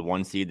you going to be the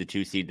 1 seed, the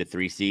 2 seed, the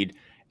 3 seed.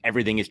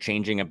 Everything is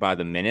changing by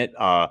the minute.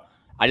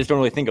 I just don't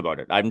really think about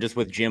it. I'm just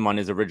with Jim on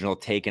his original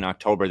take in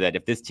October that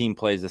if this team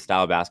plays the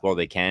style of basketball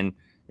they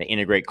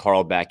integrate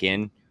Karl back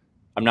in.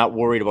 I'm not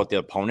worried about the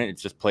opponent.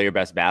 It's just play your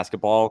best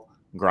basketball.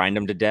 grind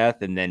them to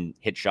death, and then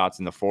hit shots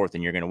in the fourth,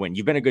 and you're going to win.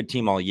 You've been a good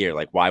team all year.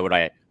 Like, why would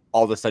I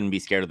all of a sudden be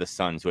scared of the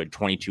Suns, who had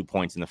 22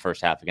 points in the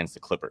first half against the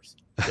Clippers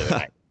the other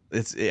night?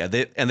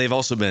 They've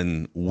also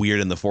been weird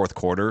in the fourth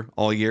quarter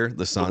all year.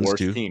 The Suns, the worst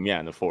too. Team,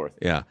 in the fourth.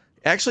 Yeah.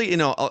 Actually,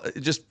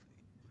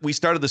 we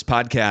started this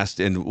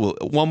podcast, and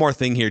one more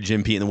thing here,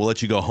 Jim Pete, and then we'll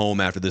let you go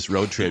home after this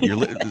road trip.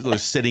 You're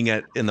sitting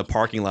in the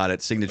parking lot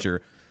at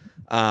Signature.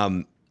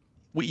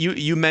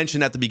 You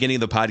mentioned at the beginning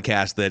of the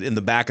podcast that in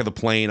the back of the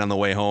plane on the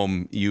way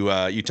home,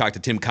 you talked to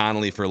Tim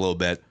Connolly for a little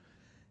bit.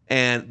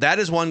 And that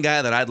is one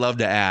guy that I'd love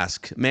to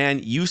ask. Man,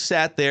 you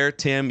sat there,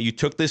 Tim, you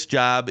took this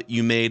job,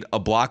 you made a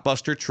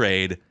blockbuster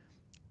trade.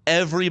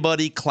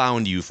 Everybody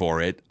clowned you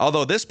for it.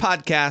 Although this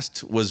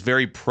podcast was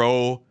very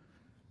pro,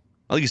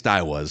 at least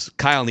I was.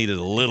 Kyle needed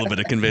a little bit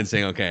of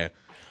convincing, okay.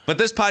 But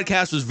this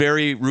podcast was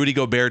very Rudy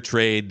Gobert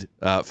trade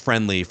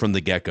friendly from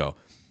the get-go.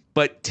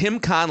 But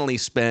Tim Connolly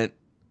spent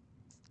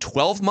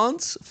 12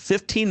 months,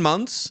 15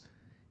 months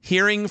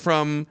hearing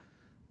from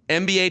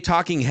NBA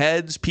talking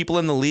heads, people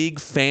in the league,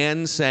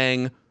 fans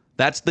saying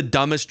that's the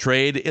dumbest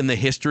trade in the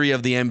history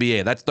of the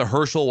NBA. That's the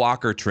Herschel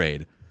Walker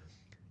trade.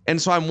 And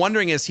so I'm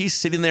wondering, as he's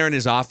sitting there in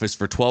his office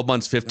for 12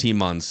 months, 15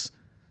 months,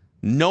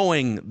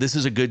 knowing this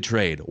is a good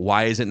trade,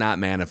 why is it not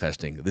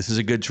manifesting? This is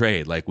a good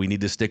trade. Like, we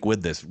need to stick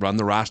with this, run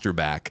the roster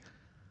back.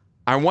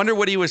 I wonder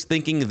what he was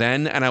thinking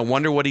then, and I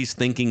wonder what he's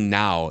thinking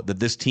now,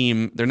 that this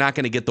team, they're not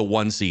going to get the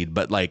 1 seed,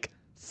 but like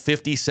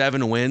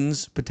 57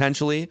 wins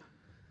potentially.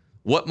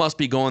 What must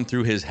be going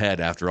through his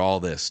head after all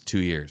this 2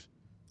 years?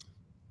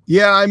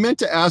 Yeah, I meant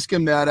to ask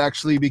him that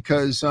actually,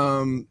 because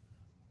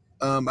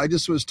I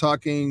just was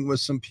talking with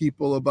some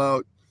people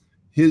about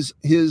his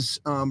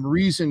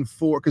reason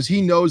for, because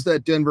he knows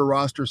that Denver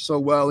roster so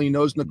well. He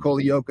knows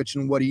Nikola Jokic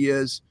and what he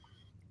is,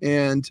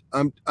 and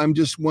I'm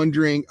just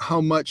wondering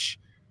how much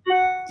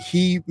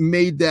he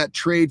made that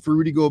trade for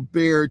Rudy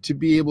Gobert to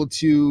be able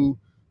to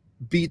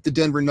beat the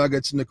Denver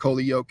Nuggets and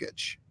Nikola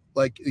Jokic.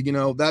 Like,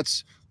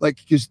 that's like,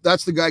 because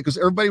that's the guy, because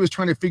everybody was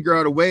trying to figure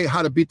out a way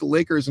how to beat the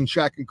Lakers and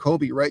Shaq and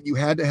Kobe, right? You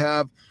had to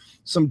have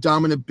some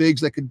dominant bigs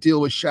that could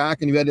deal with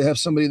Shaq, and you had to have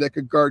somebody that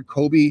could guard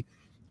Kobe,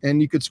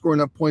 and you could score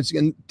enough points.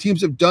 And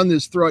teams have done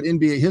this throughout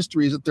NBA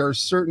history, is that there are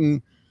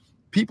certain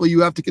people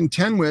you have to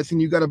contend with,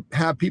 and you got to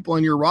have people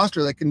on your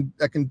roster that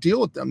can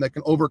deal with them, that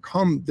can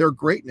overcome their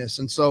greatness.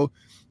 And so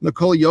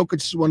Nikola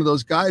Jokic is one of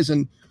those guys,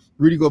 and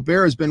Rudy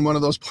Gobert has been one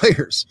of those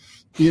players,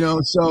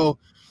 so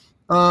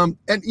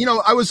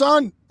I was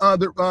on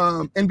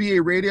the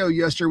NBA radio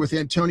yesterday with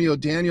Antonio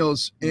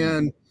Daniels,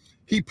 and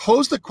he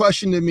posed a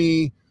question to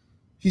me.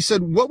 He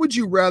said, what would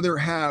you rather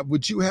have?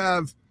 Would you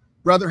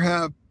rather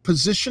have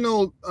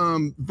positional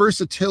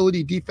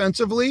versatility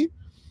defensively,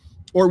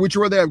 or would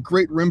you rather have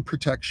great rim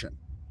protection?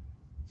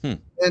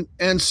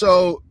 And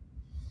so,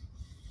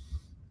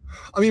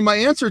 I mean, my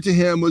answer to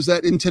him was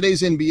that in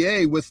today's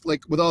NBA, with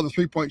all the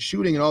 3-point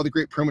shooting and all the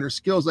great perimeter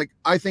skills, like,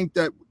 I think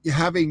that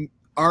having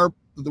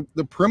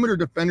the perimeter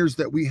defenders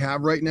that we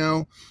have right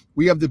now,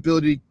 we have the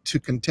ability to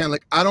contend.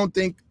 Like, I don't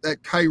think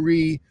that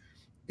Kyrie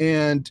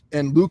and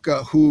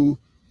Luka, and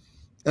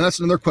that's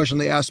another question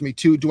they asked me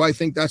too, do I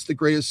think that's the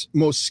greatest,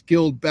 most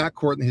skilled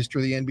backcourt in the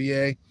history of the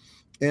NBA?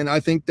 And I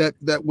think that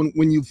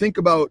when you think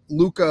about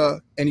Luka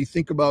and you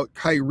think about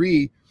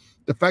Kyrie,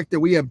 the fact that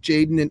we have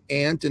Jaden and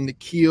Ant and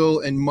Nikhil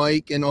and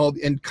Mike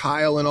and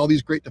Kyle and all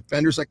these great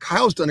defenders, like,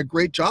 Kyle's done a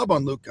great job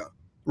on Luka,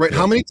 right? Yeah.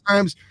 How many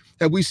times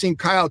have we seen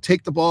Kyle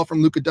take the ball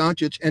from Luka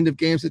Doncic, end of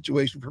game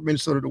situation for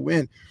Minnesota to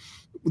win?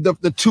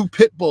 The two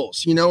pit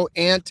bulls,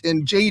 Ant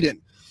and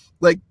Jaden,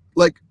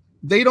 like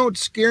they don't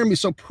scare me.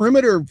 So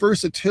perimeter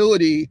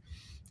versatility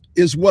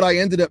is what I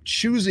ended up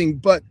choosing.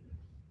 But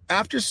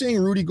after seeing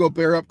Rudy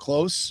Gobert up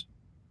close,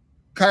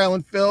 Kyle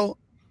and Phil,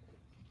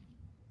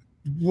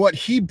 what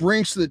he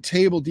brings to the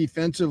table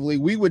defensively,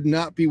 we would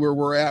not be where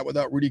we're at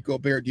without Rudy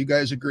Gobert. Do you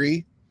guys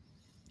agree?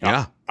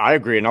 Yeah, I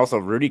agree. And also,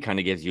 Rudy kind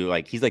of gives you,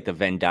 like, he's like the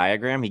Venn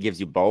diagram. He gives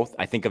you both.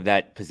 I think of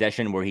that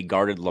possession where he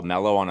guarded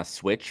LaMelo on a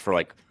switch for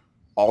like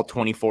all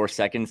 24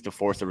 seconds to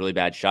force a really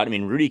bad shot. I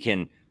mean, Rudy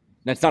can,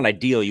 that's not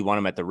ideal. You want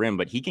him at the rim,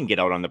 but he can get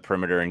out on the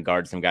perimeter and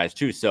guard some guys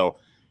too. So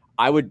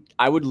I would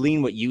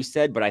lean what you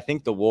said, but I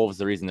think the Wolves,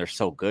 the reason they're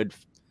so good,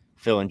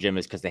 Phil and Jim,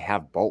 is because they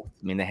have both.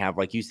 I mean, they have,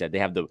 like you said, they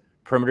have the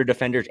perimeter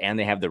defenders and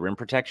they have the rim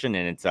protection.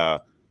 And it's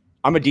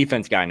I'm a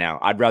defense guy now.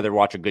 I'd rather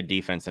watch a good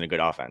defense than a good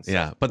offense.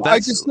 Yeah, but I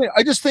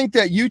just think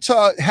that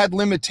Utah had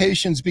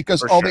limitations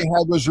because all they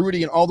had was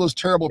Rudy and all those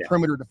terrible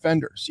perimeter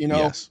defenders.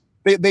 Yes.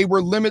 They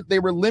were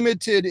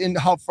limited in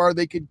how far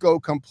they could go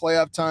come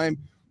playoff time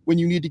when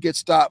you need to get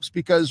stops,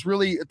 because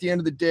really at the end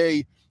of the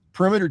day,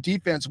 perimeter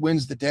defense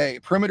wins the day.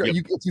 Perimeter,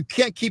 if you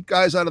can't keep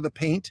guys out of the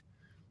paint,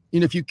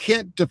 if you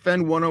can't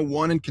defend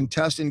 1-on-1 and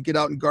contest and get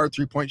out and guard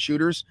 3-point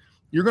shooters,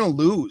 you're going to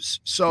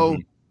lose. So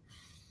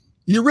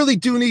you really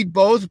do need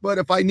both. But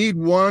if I need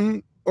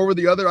one over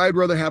the other, I'd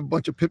rather have a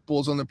bunch of pit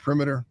bulls on the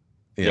perimeter.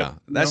 Yeah,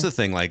 that's the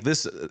thing. Like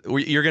this,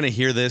 you're going to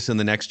hear this in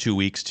the next 2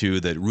 weeks too,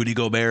 that Rudy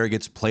Gobert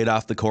gets played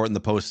off the court in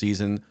the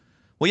postseason.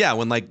 Well, yeah,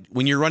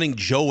 when you're running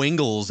Joe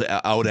Ingles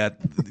out at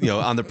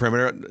on the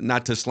perimeter,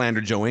 not to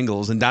slander Joe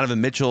Ingles, and Donovan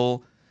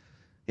Mitchell,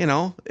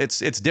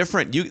 it's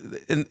different.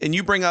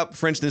 You bring up,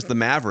 for instance, the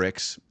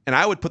Mavericks, and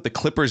I would put the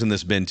Clippers in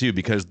this bin too,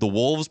 because the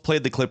Wolves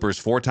played the Clippers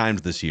 4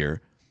 times this year,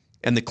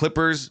 and the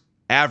Clippers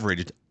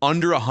averaged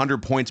under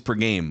 100 points per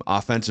game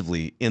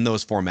offensively in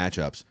those 4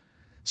 matchups.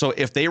 So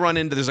if they run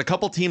into, there's a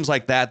couple teams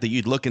like that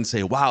you'd look and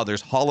say, wow,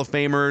 there's Hall of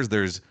Famers,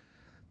 there's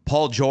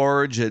Paul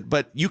George,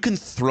 but you can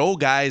throw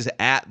guys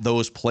at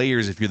those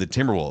players if you're the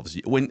Timberwolves.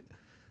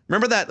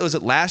 Remember that, was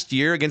it last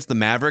year against the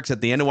Mavericks at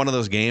the end of one of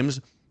those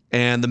games,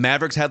 and the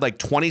Mavericks had like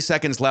 20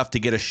 seconds left to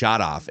get a shot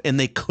off, and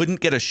they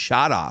couldn't get a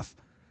shot off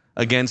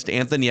against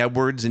Anthony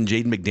Edwards and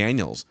Jaden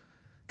McDaniels,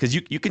 because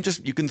you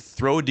can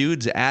throw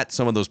dudes at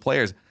some of those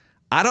players.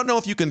 I don't know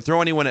if you can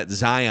throw anyone at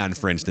Zion,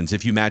 for instance,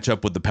 if you match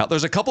up with the Pelicans.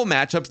 There's a couple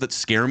matchups that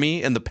scare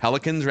me, and the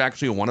Pelicans are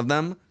actually one of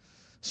them.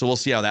 So we'll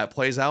see how that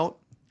plays out.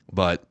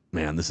 But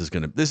man, this is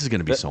gonna be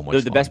so much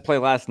fun. The best play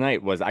last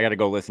night was, I got to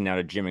go listen now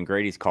to Jim and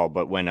Grady's call,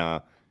 but when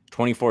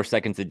 24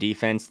 seconds of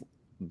defense,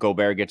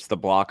 Gobert gets the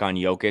block on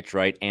Jokic,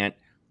 right? Ant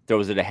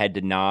throws it ahead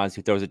to Naz,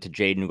 who throws it to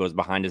Jaden, who goes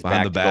behind his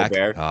back to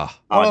Gobert.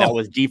 That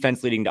was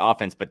defense leading to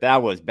offense, but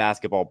that was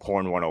basketball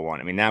porn 101.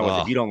 I mean, that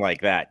was if you don't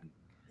like that.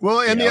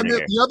 Well, and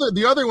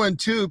the other one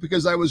too,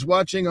 because I was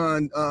watching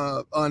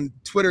on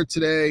Twitter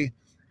today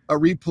a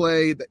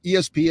replay, the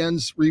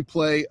ESPN's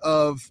replay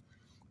of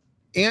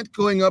Ant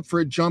going up for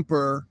a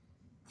jumper.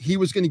 He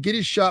was going to get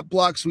his shot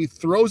blocked, so he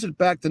throws it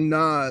back to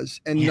Naz,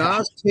 and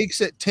Naz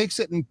takes it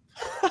and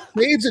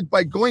saves it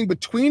by going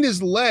between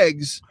his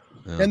legs,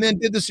 and then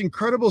did this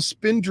incredible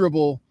spin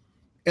dribble,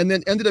 and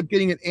then ended up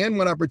getting an and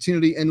one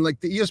opportunity. And like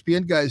the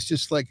ESPN guys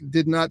just like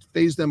did not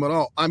phase them at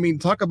all. I mean,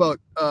 talk about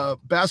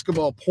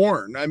basketball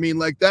porn. I mean,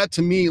 like that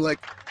to me,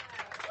 like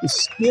the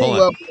skill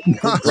level.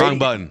 Wrong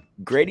button.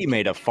 Grady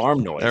made a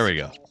farm noise. There we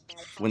go.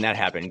 When that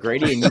happened,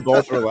 Grady and you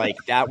both were like,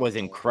 that was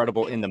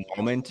incredible in the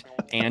moment.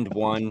 And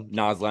one,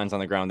 Nas lands on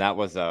the ground. It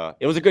was a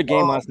good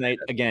game last night.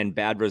 Again,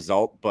 bad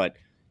result, but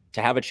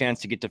to have a chance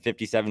to get to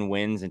 57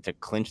 wins and to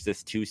clinch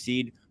this 2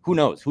 seed, who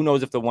knows? Who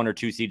knows if the 1 or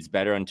 2 seed is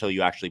better until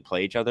you actually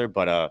play each other?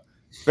 But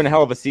it's been a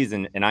hell of a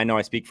season, and I know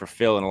I speak for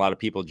Phil and a lot of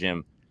people,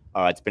 Jim.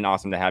 It's been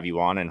awesome to have you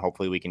on, and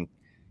hopefully we can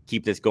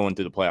keep this going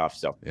through the playoffs.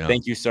 So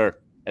thank you, sir.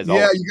 As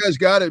always. You guys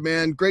got it,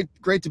 man. Great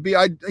to be.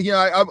 I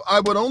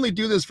would only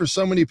do this for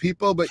so many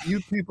people, but you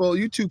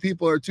two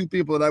people are 2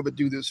 people that I would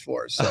do this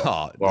for. So,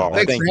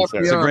 thank you, sir.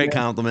 It's a great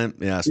compliment.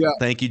 Yes. Yeah.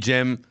 Thank you,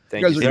 Jim.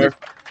 Thank you, sir.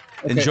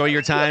 Enjoy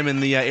your time in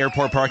the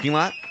airport parking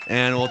lot,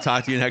 and we'll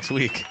talk to you next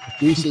week.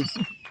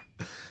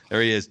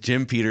 There he is,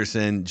 Jim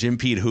Petersen, Jim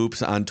Pete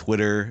Hoops on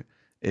Twitter,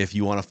 if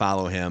you want to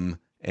follow him.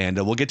 And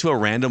we'll get to a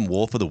random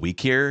Wolf of the Week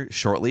here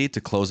shortly to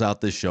close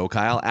out this show,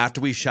 Kyle, after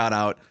we shout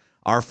out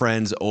our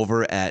friends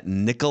over at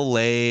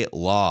Nicolay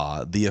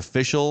Law, the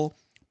official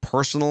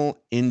personal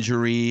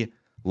injury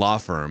law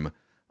firm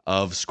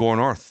of SKOR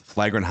North,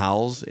 Flagrant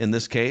Howls in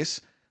this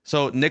case.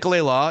 So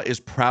Nicolay Law is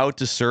proud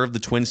to serve the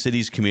Twin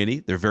Cities community.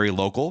 They're very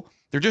local.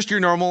 They're just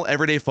your normal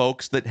everyday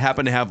folks that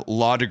happen to have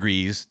law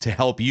degrees to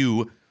help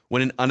you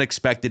when an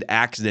unexpected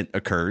accident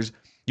occurs.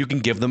 You can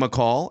give them a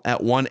call at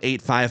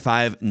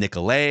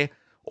 1-855-NICOLAY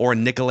or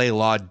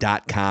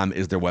nicolaylaw.com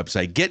is their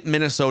website. Get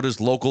Minnesota's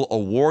local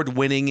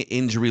award-winning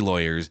injury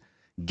lawyers.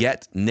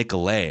 Get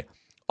Nicolay.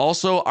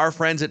 Also, our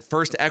friends at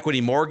First Equity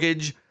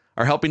Mortgage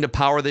are helping to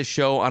power this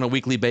show on a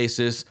weekly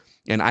basis.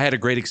 And I had a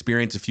great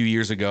experience a few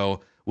years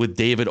ago with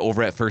David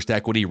over at First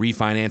Equity,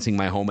 refinancing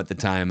my home at the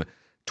time.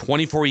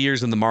 24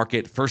 years in the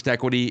market. First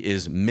Equity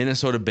is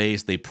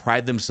Minnesota-based. They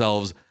pride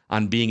themselves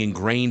on being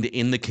ingrained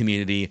in the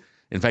community.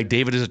 In fact,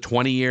 David is a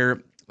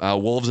 20-year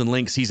Wolves and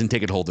Lynx season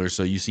ticket holder,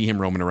 so you see him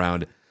roaming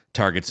around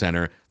Target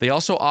Center. They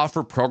also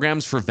offer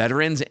programs for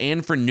veterans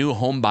and for new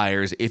home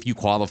buyers if you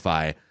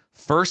qualify.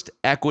 First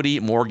Equity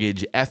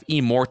Mortgage,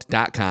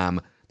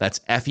 femort.com. That's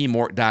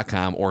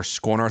femort.com or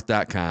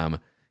skornorth.com.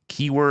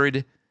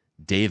 Keyword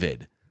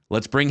David.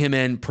 Let's bring him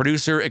in.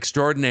 Producer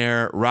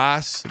extraordinaire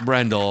Ross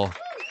Brendel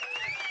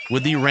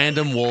with the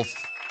random Wolf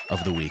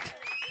of the Week.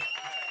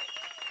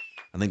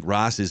 I think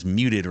Ross is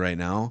muted right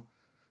now.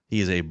 He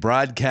is a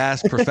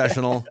broadcast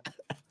professional.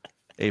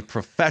 A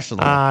professional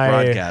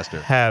broadcaster.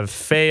 I have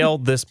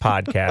failed this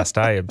podcast.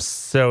 I am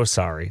so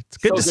sorry. It's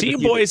good to see you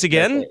boys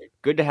again.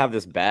 Good to have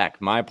this back.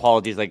 My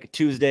apologies. Like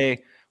Tuesday,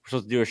 we're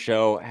supposed to do a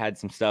show. Had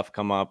some stuff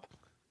come up.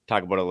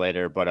 Talk about it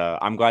later. But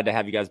I'm glad to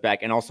have you guys back.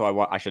 And also,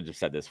 I should have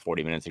said this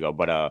 40 minutes ago.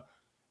 But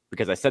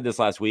because I said this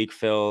last week,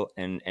 Phil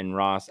and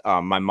Ross,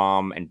 my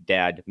mom and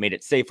dad made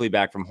it safely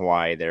back from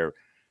Hawaii. They're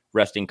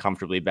resting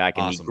comfortably back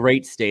in the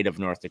great state of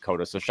North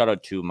Dakota. So shout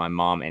out to my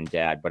mom and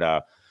dad.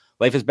 But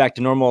life is back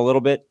to normal a little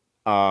bit.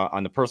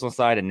 On the personal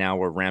side, and now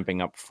we're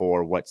ramping up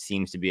for what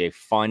seems to be a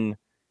fun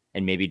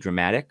and maybe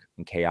dramatic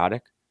and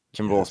chaotic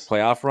Timberwolves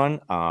playoff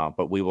run.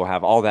 But we will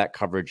have all that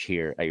coverage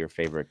here at your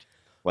favorite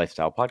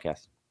lifestyle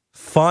podcast.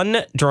 Fun,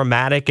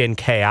 dramatic, and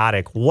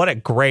chaotic. What a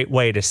great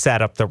way to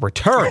set up the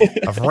return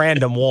of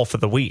Random Wolf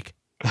of the Week.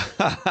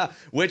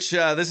 Which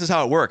this is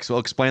how it works. We'll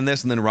explain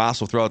this, and then Ross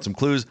will throw out some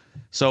clues.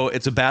 So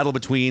it's a battle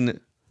between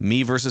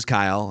me versus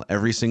Kyle.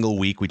 Every single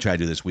week, we try to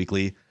do this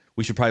weekly.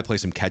 We should probably play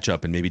some catch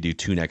up and maybe do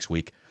 2 next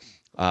week.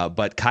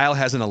 But Kyle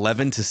has an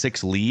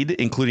 11-6 lead,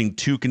 including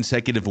 2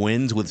 consecutive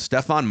wins with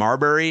Stephon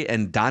Marbury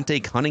and Dante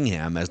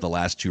Cunningham as the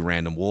last 2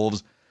 random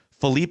Wolves.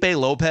 Felipe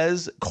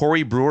Lopez,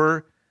 Corey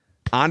Brewer,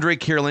 Andre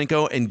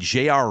Kirilenko, and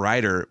J.R.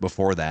 Ryder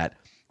before that.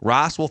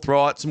 Ross will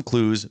throw out some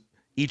clues.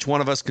 Each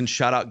one of us can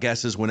shout out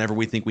guesses whenever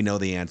we think we know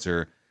the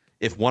answer.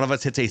 If one of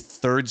us hits a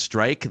third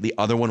strike, the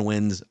other one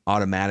wins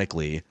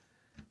automatically.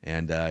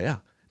 And yeah.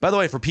 By the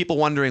way, for people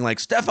wondering, like,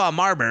 Stephon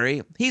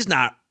Marbury, he's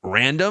not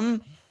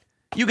random.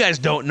 You guys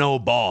don't know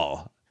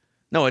ball.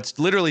 No, it's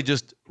literally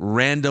just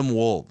random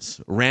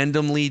wolves,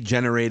 randomly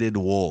generated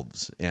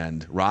wolves.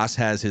 And Ross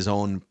has his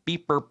own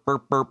beep, burp,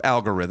 burp, burp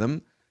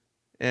algorithm.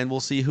 And we'll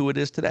see who it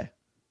is today.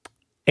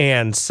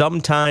 And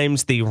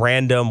sometimes the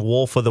random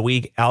Wolf of the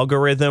Week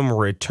algorithm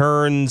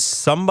returns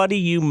somebody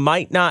you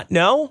might not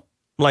know.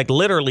 Like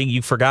literally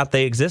you forgot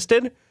they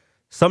existed.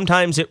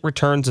 Sometimes it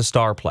returns a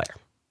star player.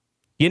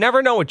 You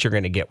never know what you're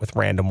going to get with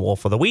random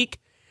Wolf of the Week.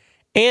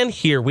 And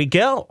here we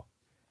go.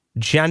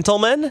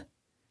 Gentlemen,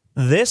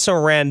 this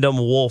random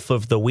Wolf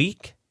of the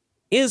Week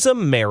is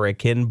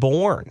American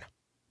born.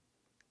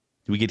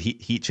 Do we get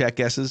heat check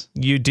guesses?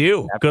 You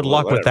do. Good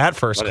luck with that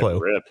first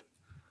clue.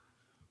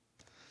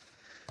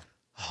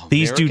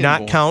 These do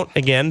not count,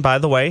 again, by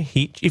the way.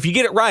 If you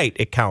get it right,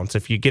 it counts.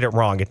 If you get it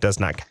wrong, it does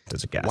not count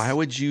as a guess. Why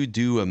would you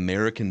do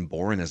American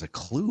born as a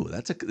clue?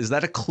 Is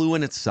that a clue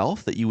in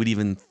itself that you would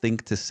even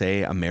think to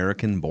say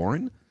American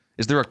born?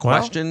 Is there a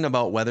question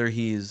about whether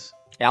he's...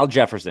 Al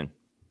Jefferson.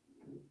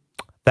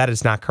 That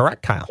is not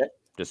correct, Kyle. Okay.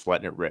 Just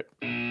letting it rip.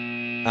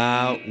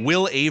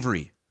 Will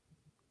Avery.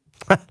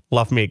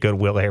 Love me a good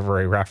Will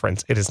Avery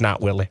reference. It is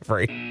not Will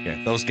Avery.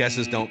 Yeah, those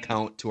guesses don't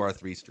count to our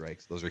 3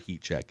 strikes. Those are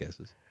heat check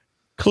guesses.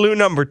 Clue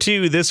number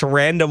 2, this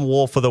random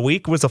Wolf of the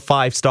Week was a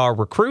 5-star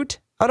recruit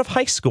out of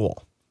high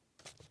school.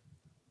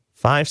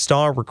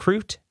 5-star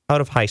recruit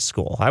out of high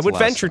school. I would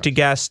venture to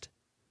guess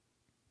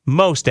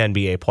most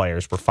NBA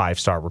players were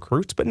 5-star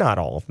recruits, but not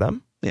all of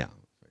them. Yeah.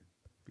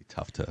 It'd be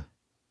tough to...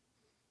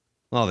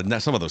 Well,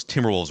 some of those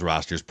Timberwolves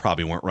rosters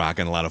probably weren't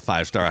rocking a lot of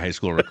 5-star high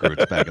school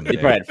recruits back in the day.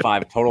 They probably had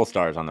 5 total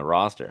stars on the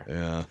roster.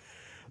 Yeah.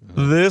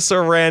 This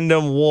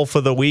random Wolf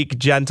of the Week,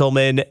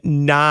 gentlemen,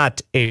 not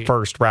a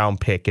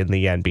first-round pick in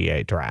the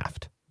NBA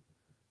draft.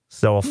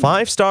 So a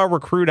 5-star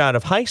recruit out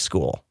of high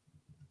school.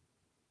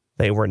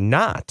 They were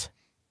not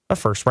a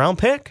first-round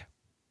pick.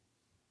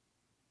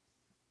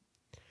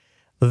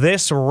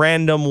 This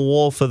random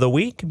Wolf of the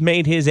Week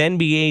made his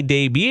NBA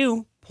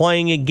debut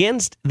playing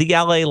against the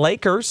LA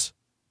Lakers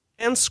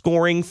and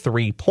scoring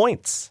 3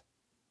 points.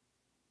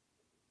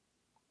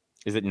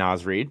 Is it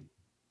Naz Reid?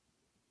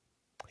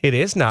 It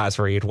is Naz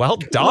Reid. Well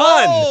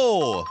done.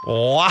 Whoa!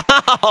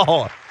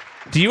 Wow.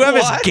 Do you have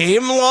his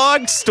game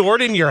log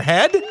stored in your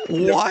head?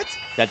 What?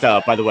 That's,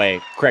 by the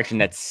way, correction,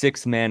 that's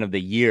 6th man of the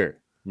year,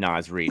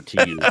 Naz Reid,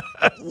 to you.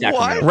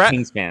 Sacramento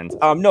Kings fans.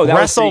 No, that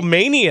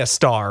WrestleMania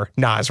star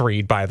Naz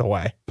Reid, by the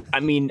way. I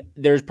mean,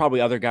 there's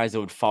probably other guys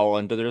that would fall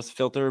under this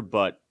filter,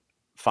 but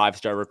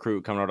 5-star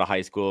recruit coming out of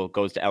high school,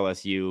 goes to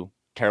LSU,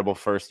 terrible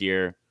first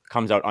year,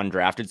 comes out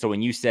undrafted. So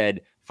when you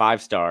said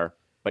 5-star,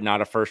 but not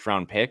a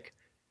first-round pick,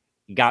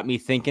 got me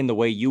thinking the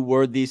way you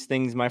word these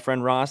things, my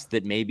friend Ross,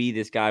 that maybe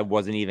this guy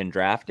wasn't even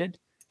drafted.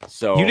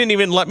 So you didn't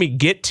even let me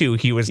get to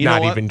he was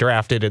not even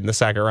drafted in the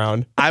second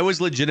round. I was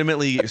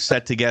legitimately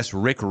set to guess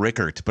Rick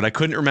Rickert, but I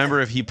couldn't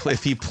remember if he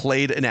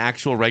played an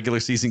actual regular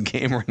season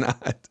game or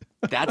not.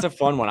 That's a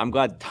fun one. I'm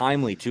glad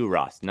timely too,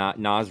 Ross. Not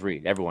Naz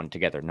Reid. Everyone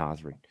together,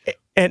 Naz Reid.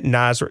 And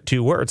Naz,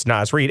 2 words,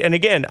 Naz Reid. And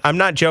again, I'm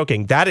not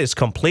joking. That is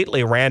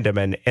completely random.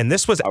 And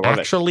this was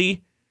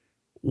actually...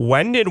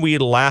 When did we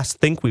last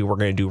think we were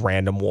going to do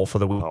random Wolf of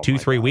the Week?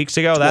 2-3 weeks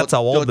ago? That's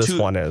how old this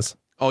one is.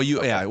 Oh,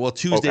 well,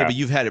 Tuesday, okay. But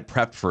you've had it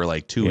prepped for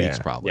like 2 weeks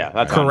probably. Yeah,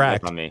 that's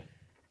correct. On me.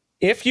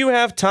 If you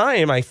have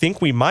time, I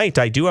think we might.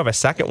 I do have a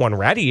second one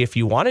ready if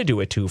you want to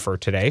do a 2 for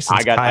today,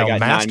 since Kyle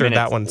mastered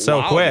that one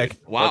so quick.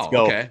 Wow. Let's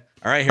go. Okay.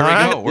 All right, here we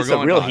go. We're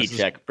going a real heat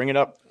check. Bring it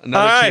up.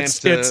 Another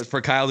chance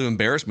for Kyle to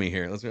embarrass me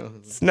here. Let's go.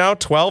 It's now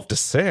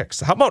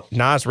 12-6. How about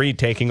Naz Reid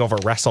taking over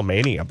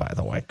WrestleMania, by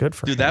the way? Good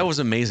for him. Dude, that was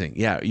amazing.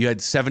 Yeah, you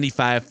had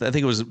 75, I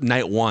think it was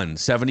night 1,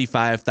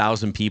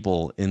 75,000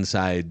 people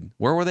inside.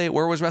 Where were they?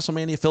 Where was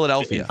WrestleMania?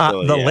 Philadelphia.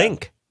 The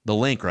Link. The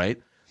Link, right?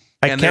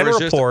 And there was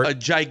just a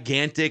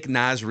gigantic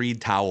Naz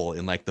Reid towel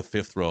in like the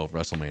 5th row of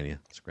WrestleMania.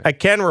 It's great. I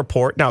can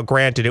report. Now,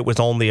 granted, it was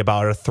only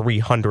about a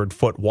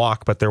 300-foot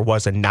walk, but there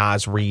was a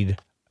Naz Reid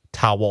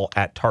towel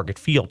at Target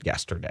Field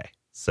yesterday.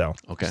 So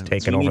it's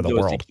taking over the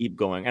world. To keep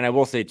going. And I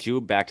will say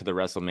too, back to the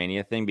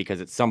WrestleMania thing, because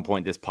at some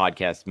point this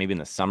podcast, maybe in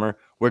the summer,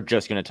 we're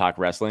just going to talk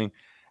wrestling.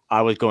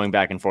 I was going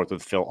back and forth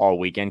with Phil all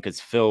weekend because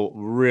Phil,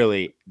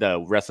 really the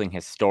wrestling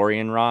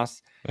historian,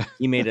 Ross,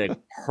 he made a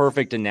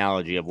perfect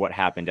analogy of what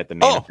happened at the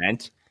main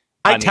event.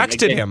 I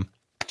texted him.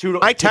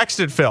 I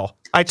texted Phil.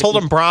 I told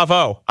him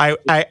bravo.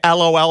 I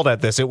LOL'd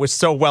at this. It was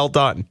so well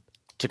done.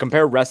 To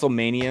compare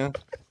WrestleMania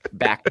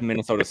back to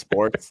Minnesota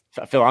sports.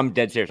 Phil, I'm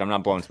dead serious. I'm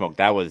not blowing smoke.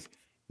 That was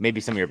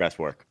maybe some of your best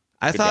work.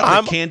 I Good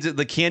thought job.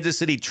 the Kansas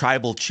City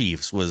Tribal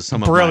Chiefs was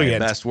some of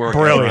Brilliant. my best work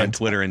Brilliant. on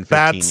Twitter in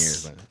 15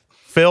 years.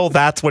 Phil,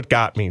 that's what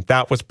got me.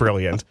 That was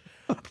brilliant.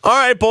 All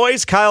right,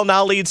 boys. Kyle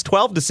now leads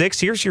 12-6.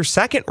 Here's your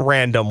second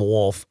random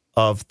wolf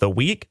of the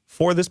week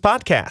for this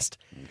podcast.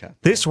 Okay.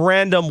 This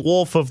random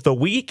wolf of the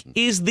week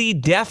is the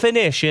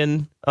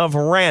definition of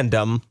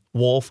random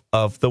wolf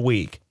of the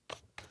week.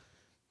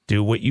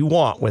 Do what you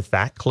want with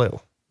that clue.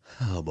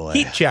 Oh, boy.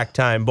 Heat check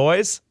time,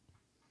 boys.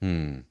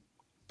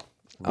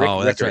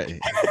 That's right.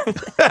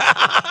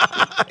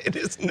 It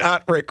is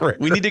not Rick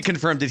Rickert. We need to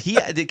confirm.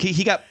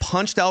 He got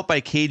punched out by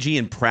KG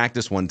in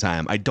practice one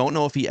time? I don't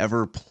know if he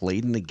ever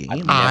played in the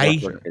game.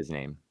 Never heard his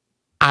name.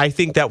 I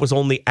think that was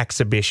only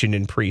exhibition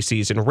in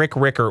preseason. Rick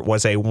Rickert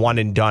was a one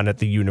and done at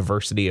the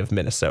University of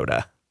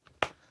Minnesota.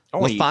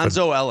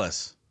 LaFonso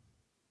Ellis.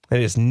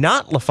 It is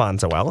not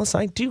LaFonso Ellis.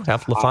 I do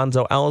have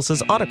LaFonso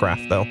Ellis's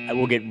autograph, though. I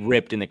will get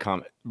ripped in the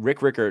comment.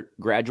 Rick Rickert,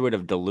 graduate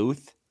of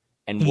Duluth,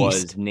 and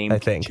was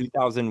named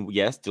 2000.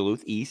 Yes,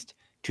 Duluth East,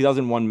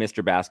 2001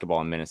 Mr.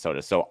 Basketball in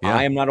Minnesota. So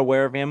I am not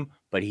aware of him,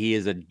 but he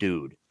is a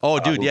dude. Oh,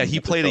 dude, yeah, he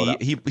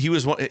played he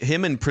was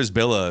him and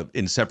Prisbilla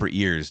in separate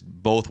years.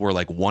 Both were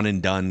like one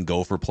and done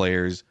Gopher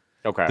players.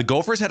 Okay, the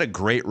Gophers had a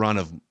great run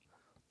of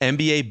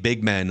NBA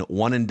big men,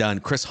 one and done.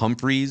 Chris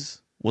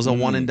Humphreys was a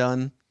one and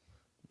done.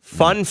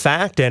 Fun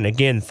fact, and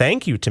again,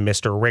 thank you to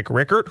Mr. Rick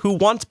Rickert, who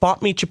once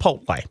bought me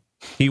Chipotle.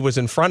 He was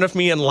in front of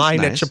me in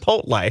line at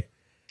Chipotle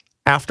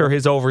after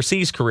his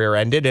overseas career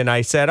ended, and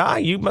I said,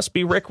 you must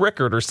be Rick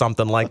Rickert or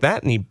something like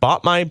that, and he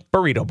bought my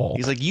burrito bowl.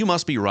 He's like, you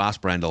must be Ross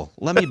Brendel.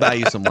 Let me buy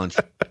you some lunch.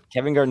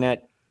 Kevin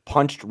Garnett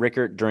punched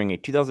Rickert during a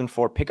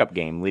 2004 pickup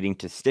game, leading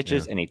to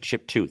stitches and a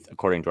chipped tooth,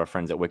 according to our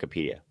friends at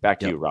Wikipedia. Back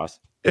to you, Ross.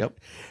 Yep.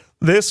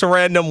 This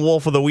random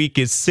wolf of the week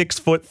is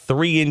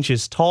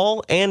 6'3"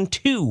 tall and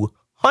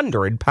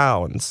 200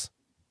 pounds.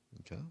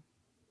 Okay.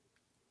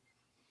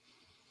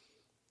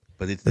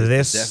 But it's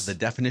the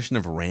definition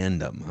of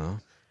random, huh?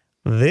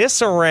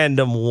 This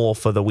random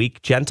wolf of the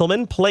week,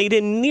 gentlemen, played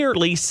in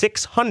nearly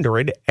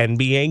 600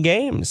 NBA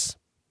games.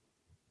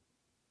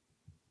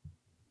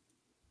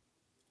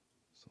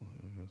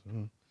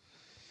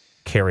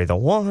 Carry the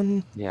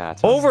one. Yeah.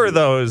 Over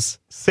those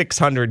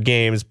 600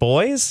 games,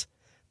 boys.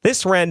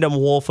 This random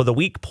wolf of the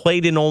week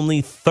played in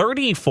only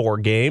 34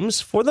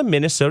 games for the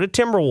Minnesota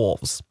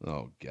Timberwolves.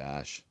 Oh,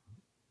 gosh.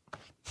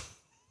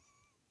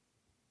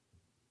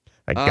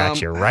 I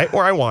got you right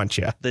where I want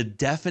you. The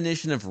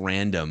definition of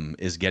random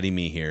is getting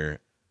me here.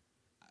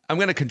 I'm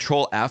going to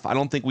control F. I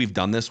don't think we've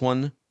done this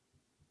one.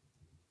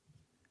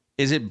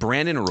 Is it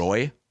Brandon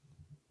Roy?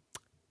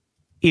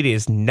 It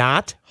is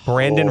not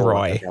Brandon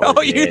Roy.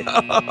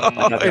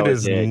 It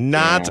is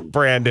not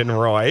Brandon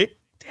Roy.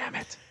 Damn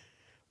it.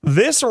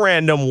 This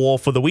random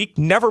wolf of the week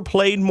never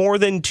played more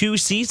than 2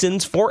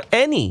 seasons for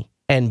any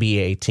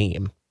NBA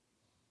team.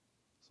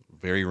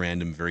 Very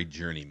random, very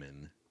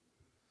journeyman.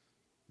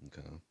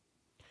 Okay.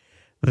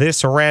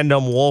 This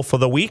random wolf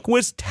of the week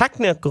was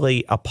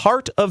technically a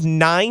part of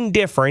 9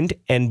 different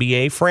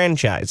NBA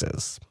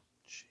franchises.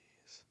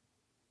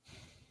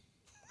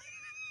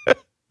 Jeez.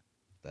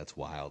 That's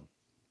wild.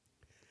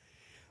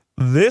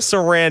 This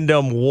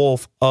random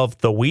wolf of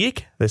the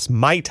week, this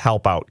might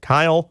help out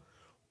Kyle,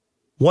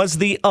 was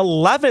the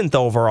 11th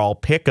overall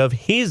pick of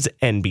his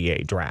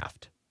NBA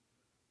draft.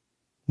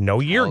 No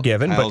year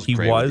given, but he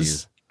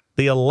was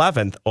the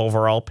 11th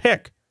overall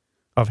pick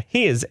of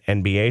his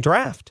NBA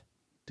draft.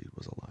 Dude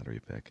was a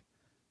lottery pick.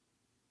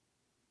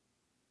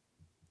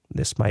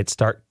 This might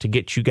start to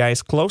get you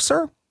guys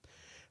closer.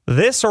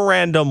 This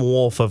random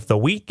wolf of the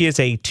week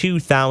is a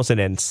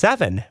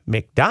 2007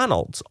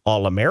 McDonald's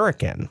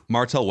All-American.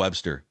 Martell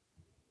Webster.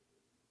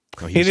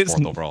 Oh, he was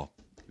 4th overall.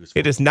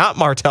 It is not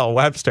Martell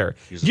Webster.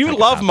 You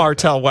love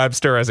Martell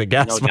Webster as a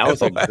guest. No, that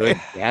was a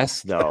good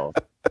guess, though.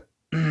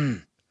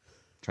 Trying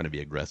to be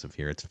aggressive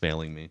here. It's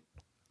failing me.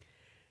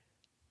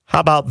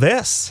 How about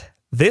this?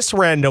 This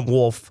random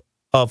wolf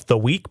of the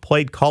week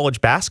played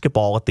college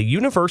basketball at the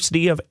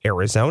University of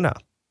Arizona.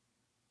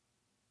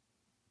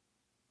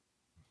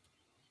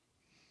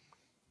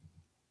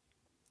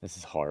 This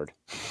is hard.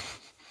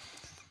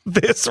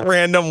 This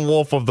random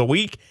wolf of the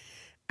week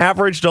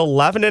averaged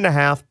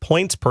 11.5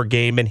 points per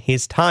game in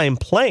his time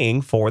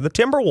playing for the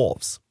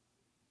Timberwolves.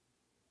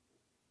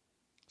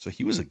 So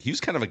he was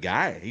kind of a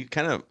guy.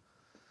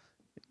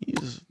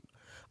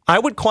 I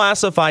would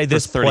classify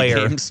this 30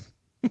 player. games.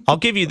 I'll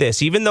give you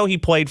this. Even though he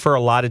played for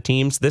a lot of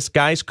teams, this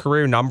guy's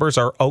career numbers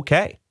are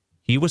okay.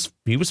 He was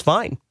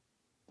fine.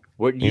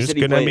 What he was a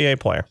good NBA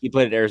player. He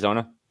played at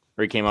Arizona,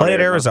 or he came out. Played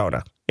at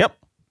Arizona. Yep.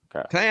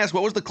 Okay. Can I ask,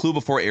 what was the clue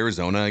before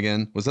Arizona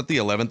again? Was that the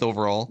 11th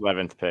overall?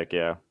 11th pick,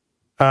 yeah.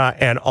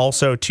 And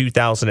also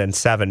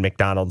 2007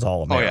 McDonald's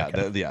All-American.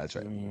 Oh, yeah, that's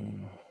right.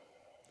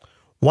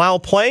 While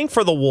playing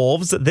for the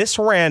Wolves, this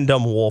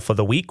random wolf of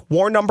the week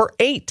wore number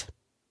 8.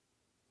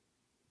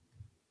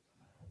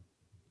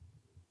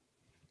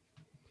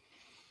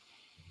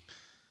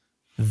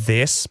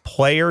 This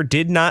player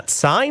did not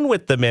sign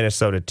with the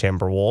Minnesota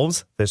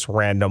Timberwolves, this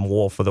random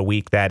Wolf of the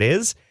Week, that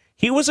is.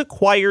 He was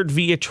acquired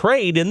via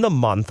trade in the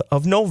month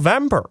of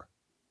November.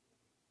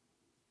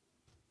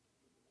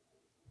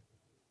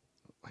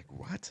 Like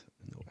what?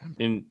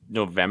 In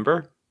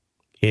November?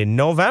 In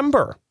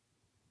November.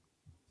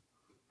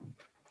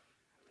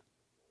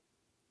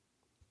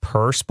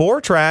 Per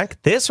Spotrac,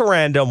 this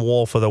random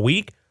Wolf of the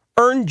Week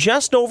earned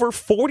just over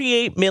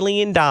 $48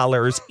 million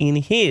in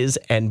his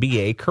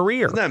NBA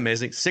career. Isn't that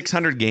amazing?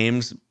 600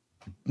 games,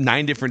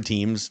 9 different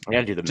teams. I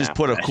gotta do the Just math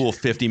put a on that. cool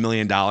 $50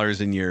 million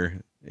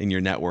in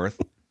your net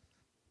worth.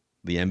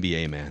 The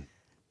NBA, man.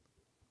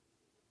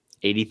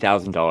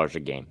 $80,000 a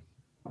game.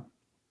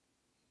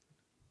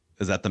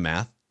 Is that the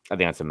math? I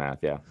think that's the math,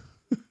 yeah.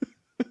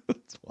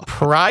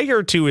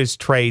 Prior to his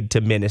trade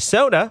to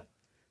Minnesota,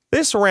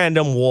 this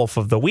random Wolf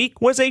of the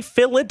Week was a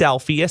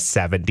Philadelphia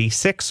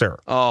 76er.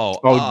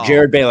 Oh,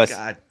 Jared Bayless.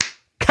 God.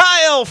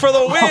 Kyle for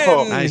the win.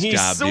 Oh, nice He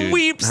job, dude.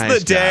 sweeps Nice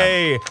the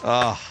day.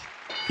 Oh,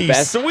 He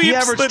Best- sweeps he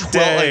averaged the 12,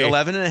 day. like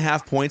 11 and a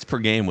half points per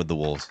game with the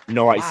Wolves.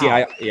 No,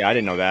 I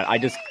didn't know that.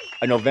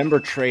 A November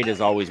trade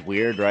is always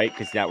weird, right?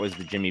 Because that was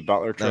the Jimmy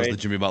Butler That was trade.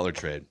 the Jimmy Butler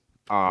trade,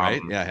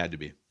 right? Yeah, it had to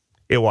be.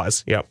 It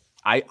was, yep.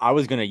 I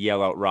was gonna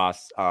yell out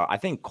Ross. I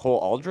think Cole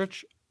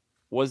Aldrich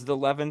was the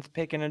 11th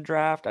pick in a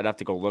draft. I'd have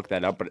to go look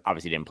that up, but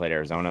obviously didn't play at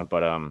Arizona.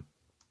 But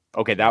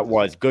okay, that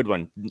was good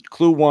one.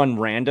 Clue 1,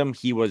 random.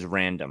 He was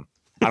random.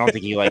 I don't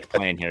think he liked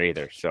playing here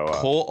either. So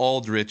Cole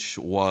Aldrich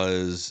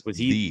was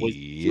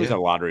he was a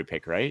lottery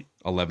pick, right?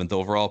 11th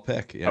overall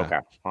pick. Yeah. Okay.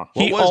 Huh.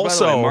 What He was, by the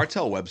also- way,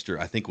 Martell Webster,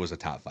 I think, was a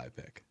top 5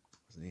 pick.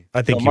 Wasn't he?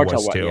 I think he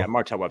Martell was too. Yeah,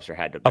 Martell Webster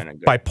had to have been a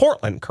good. By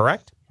Portland,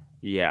 correct?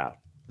 Yeah.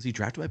 Was he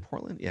drafted by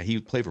Portland? Yeah, he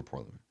played for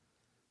Portland.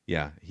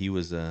 Yeah, he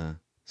was 6th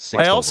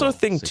I also overall,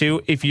 think, 6th too,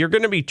 overall. if you're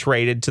going to be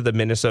traded to the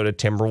Minnesota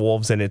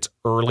Timberwolves and it's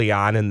early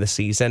on in the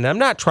season, I'm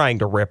not trying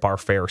to rip our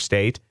fair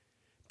state,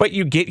 but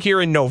you get here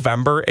in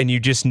November and you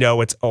just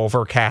know it's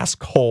overcast,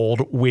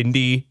 cold,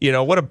 windy. You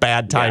know, what a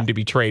bad time to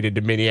be traded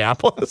to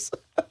Minneapolis.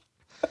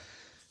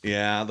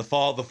 Yeah, the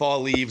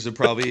fall leaves are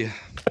probably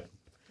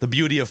the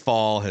beauty of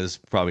fall has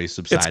probably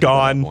subsided. It's at that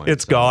gone. point,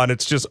 It's so. gone.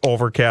 It's just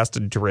overcast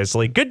and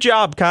drizzly. Good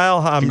job,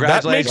 Kyle.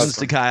 Congratulations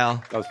to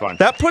Kyle. That was fun.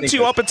 That puts Thank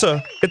you up.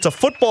 It's a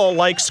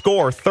football-like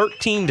score,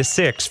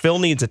 13-6. Phil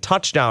needs a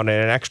touchdown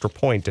and an extra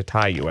point to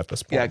tie you at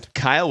this Yeah, point.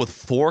 Kyle with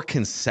 4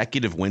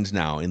 consecutive wins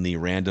now in the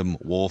random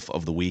Wolf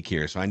of the Week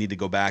here. So I need to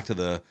go back to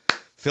the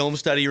film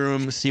study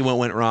room, see what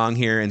went wrong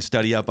here, and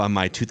study up on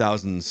my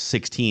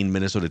 2016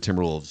 Minnesota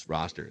Timberwolves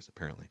rosters,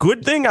 apparently.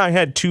 Good thing I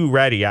had 2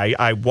 ready.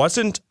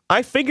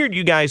 I figured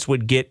you guys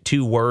would get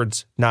 2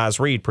 words, Nas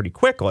Reed, pretty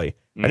quickly.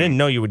 I didn't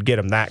know you would get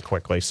them that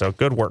quickly. So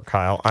good work,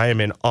 Kyle. I am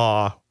in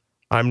awe.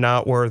 I'm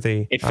not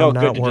worthy. It felt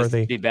I'm good not to worthy.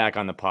 just be back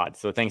on the pod.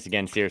 So thanks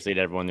again, seriously,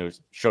 to everyone who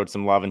showed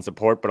some love and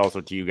support, but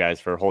also to you guys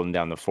for holding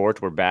down the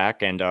fort. We're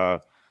back, and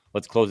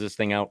let's close this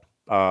thing out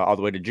all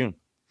the way to June.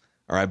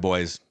 All right,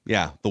 boys.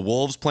 Yeah, the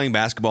Wolves playing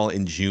basketball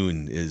in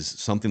June is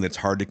something that's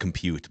hard to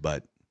compute,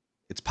 but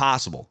it's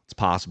possible. It's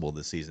possible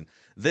this season.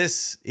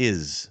 This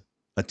is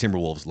a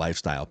Timberwolves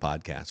lifestyle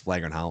podcast.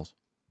 Flagrant Howls.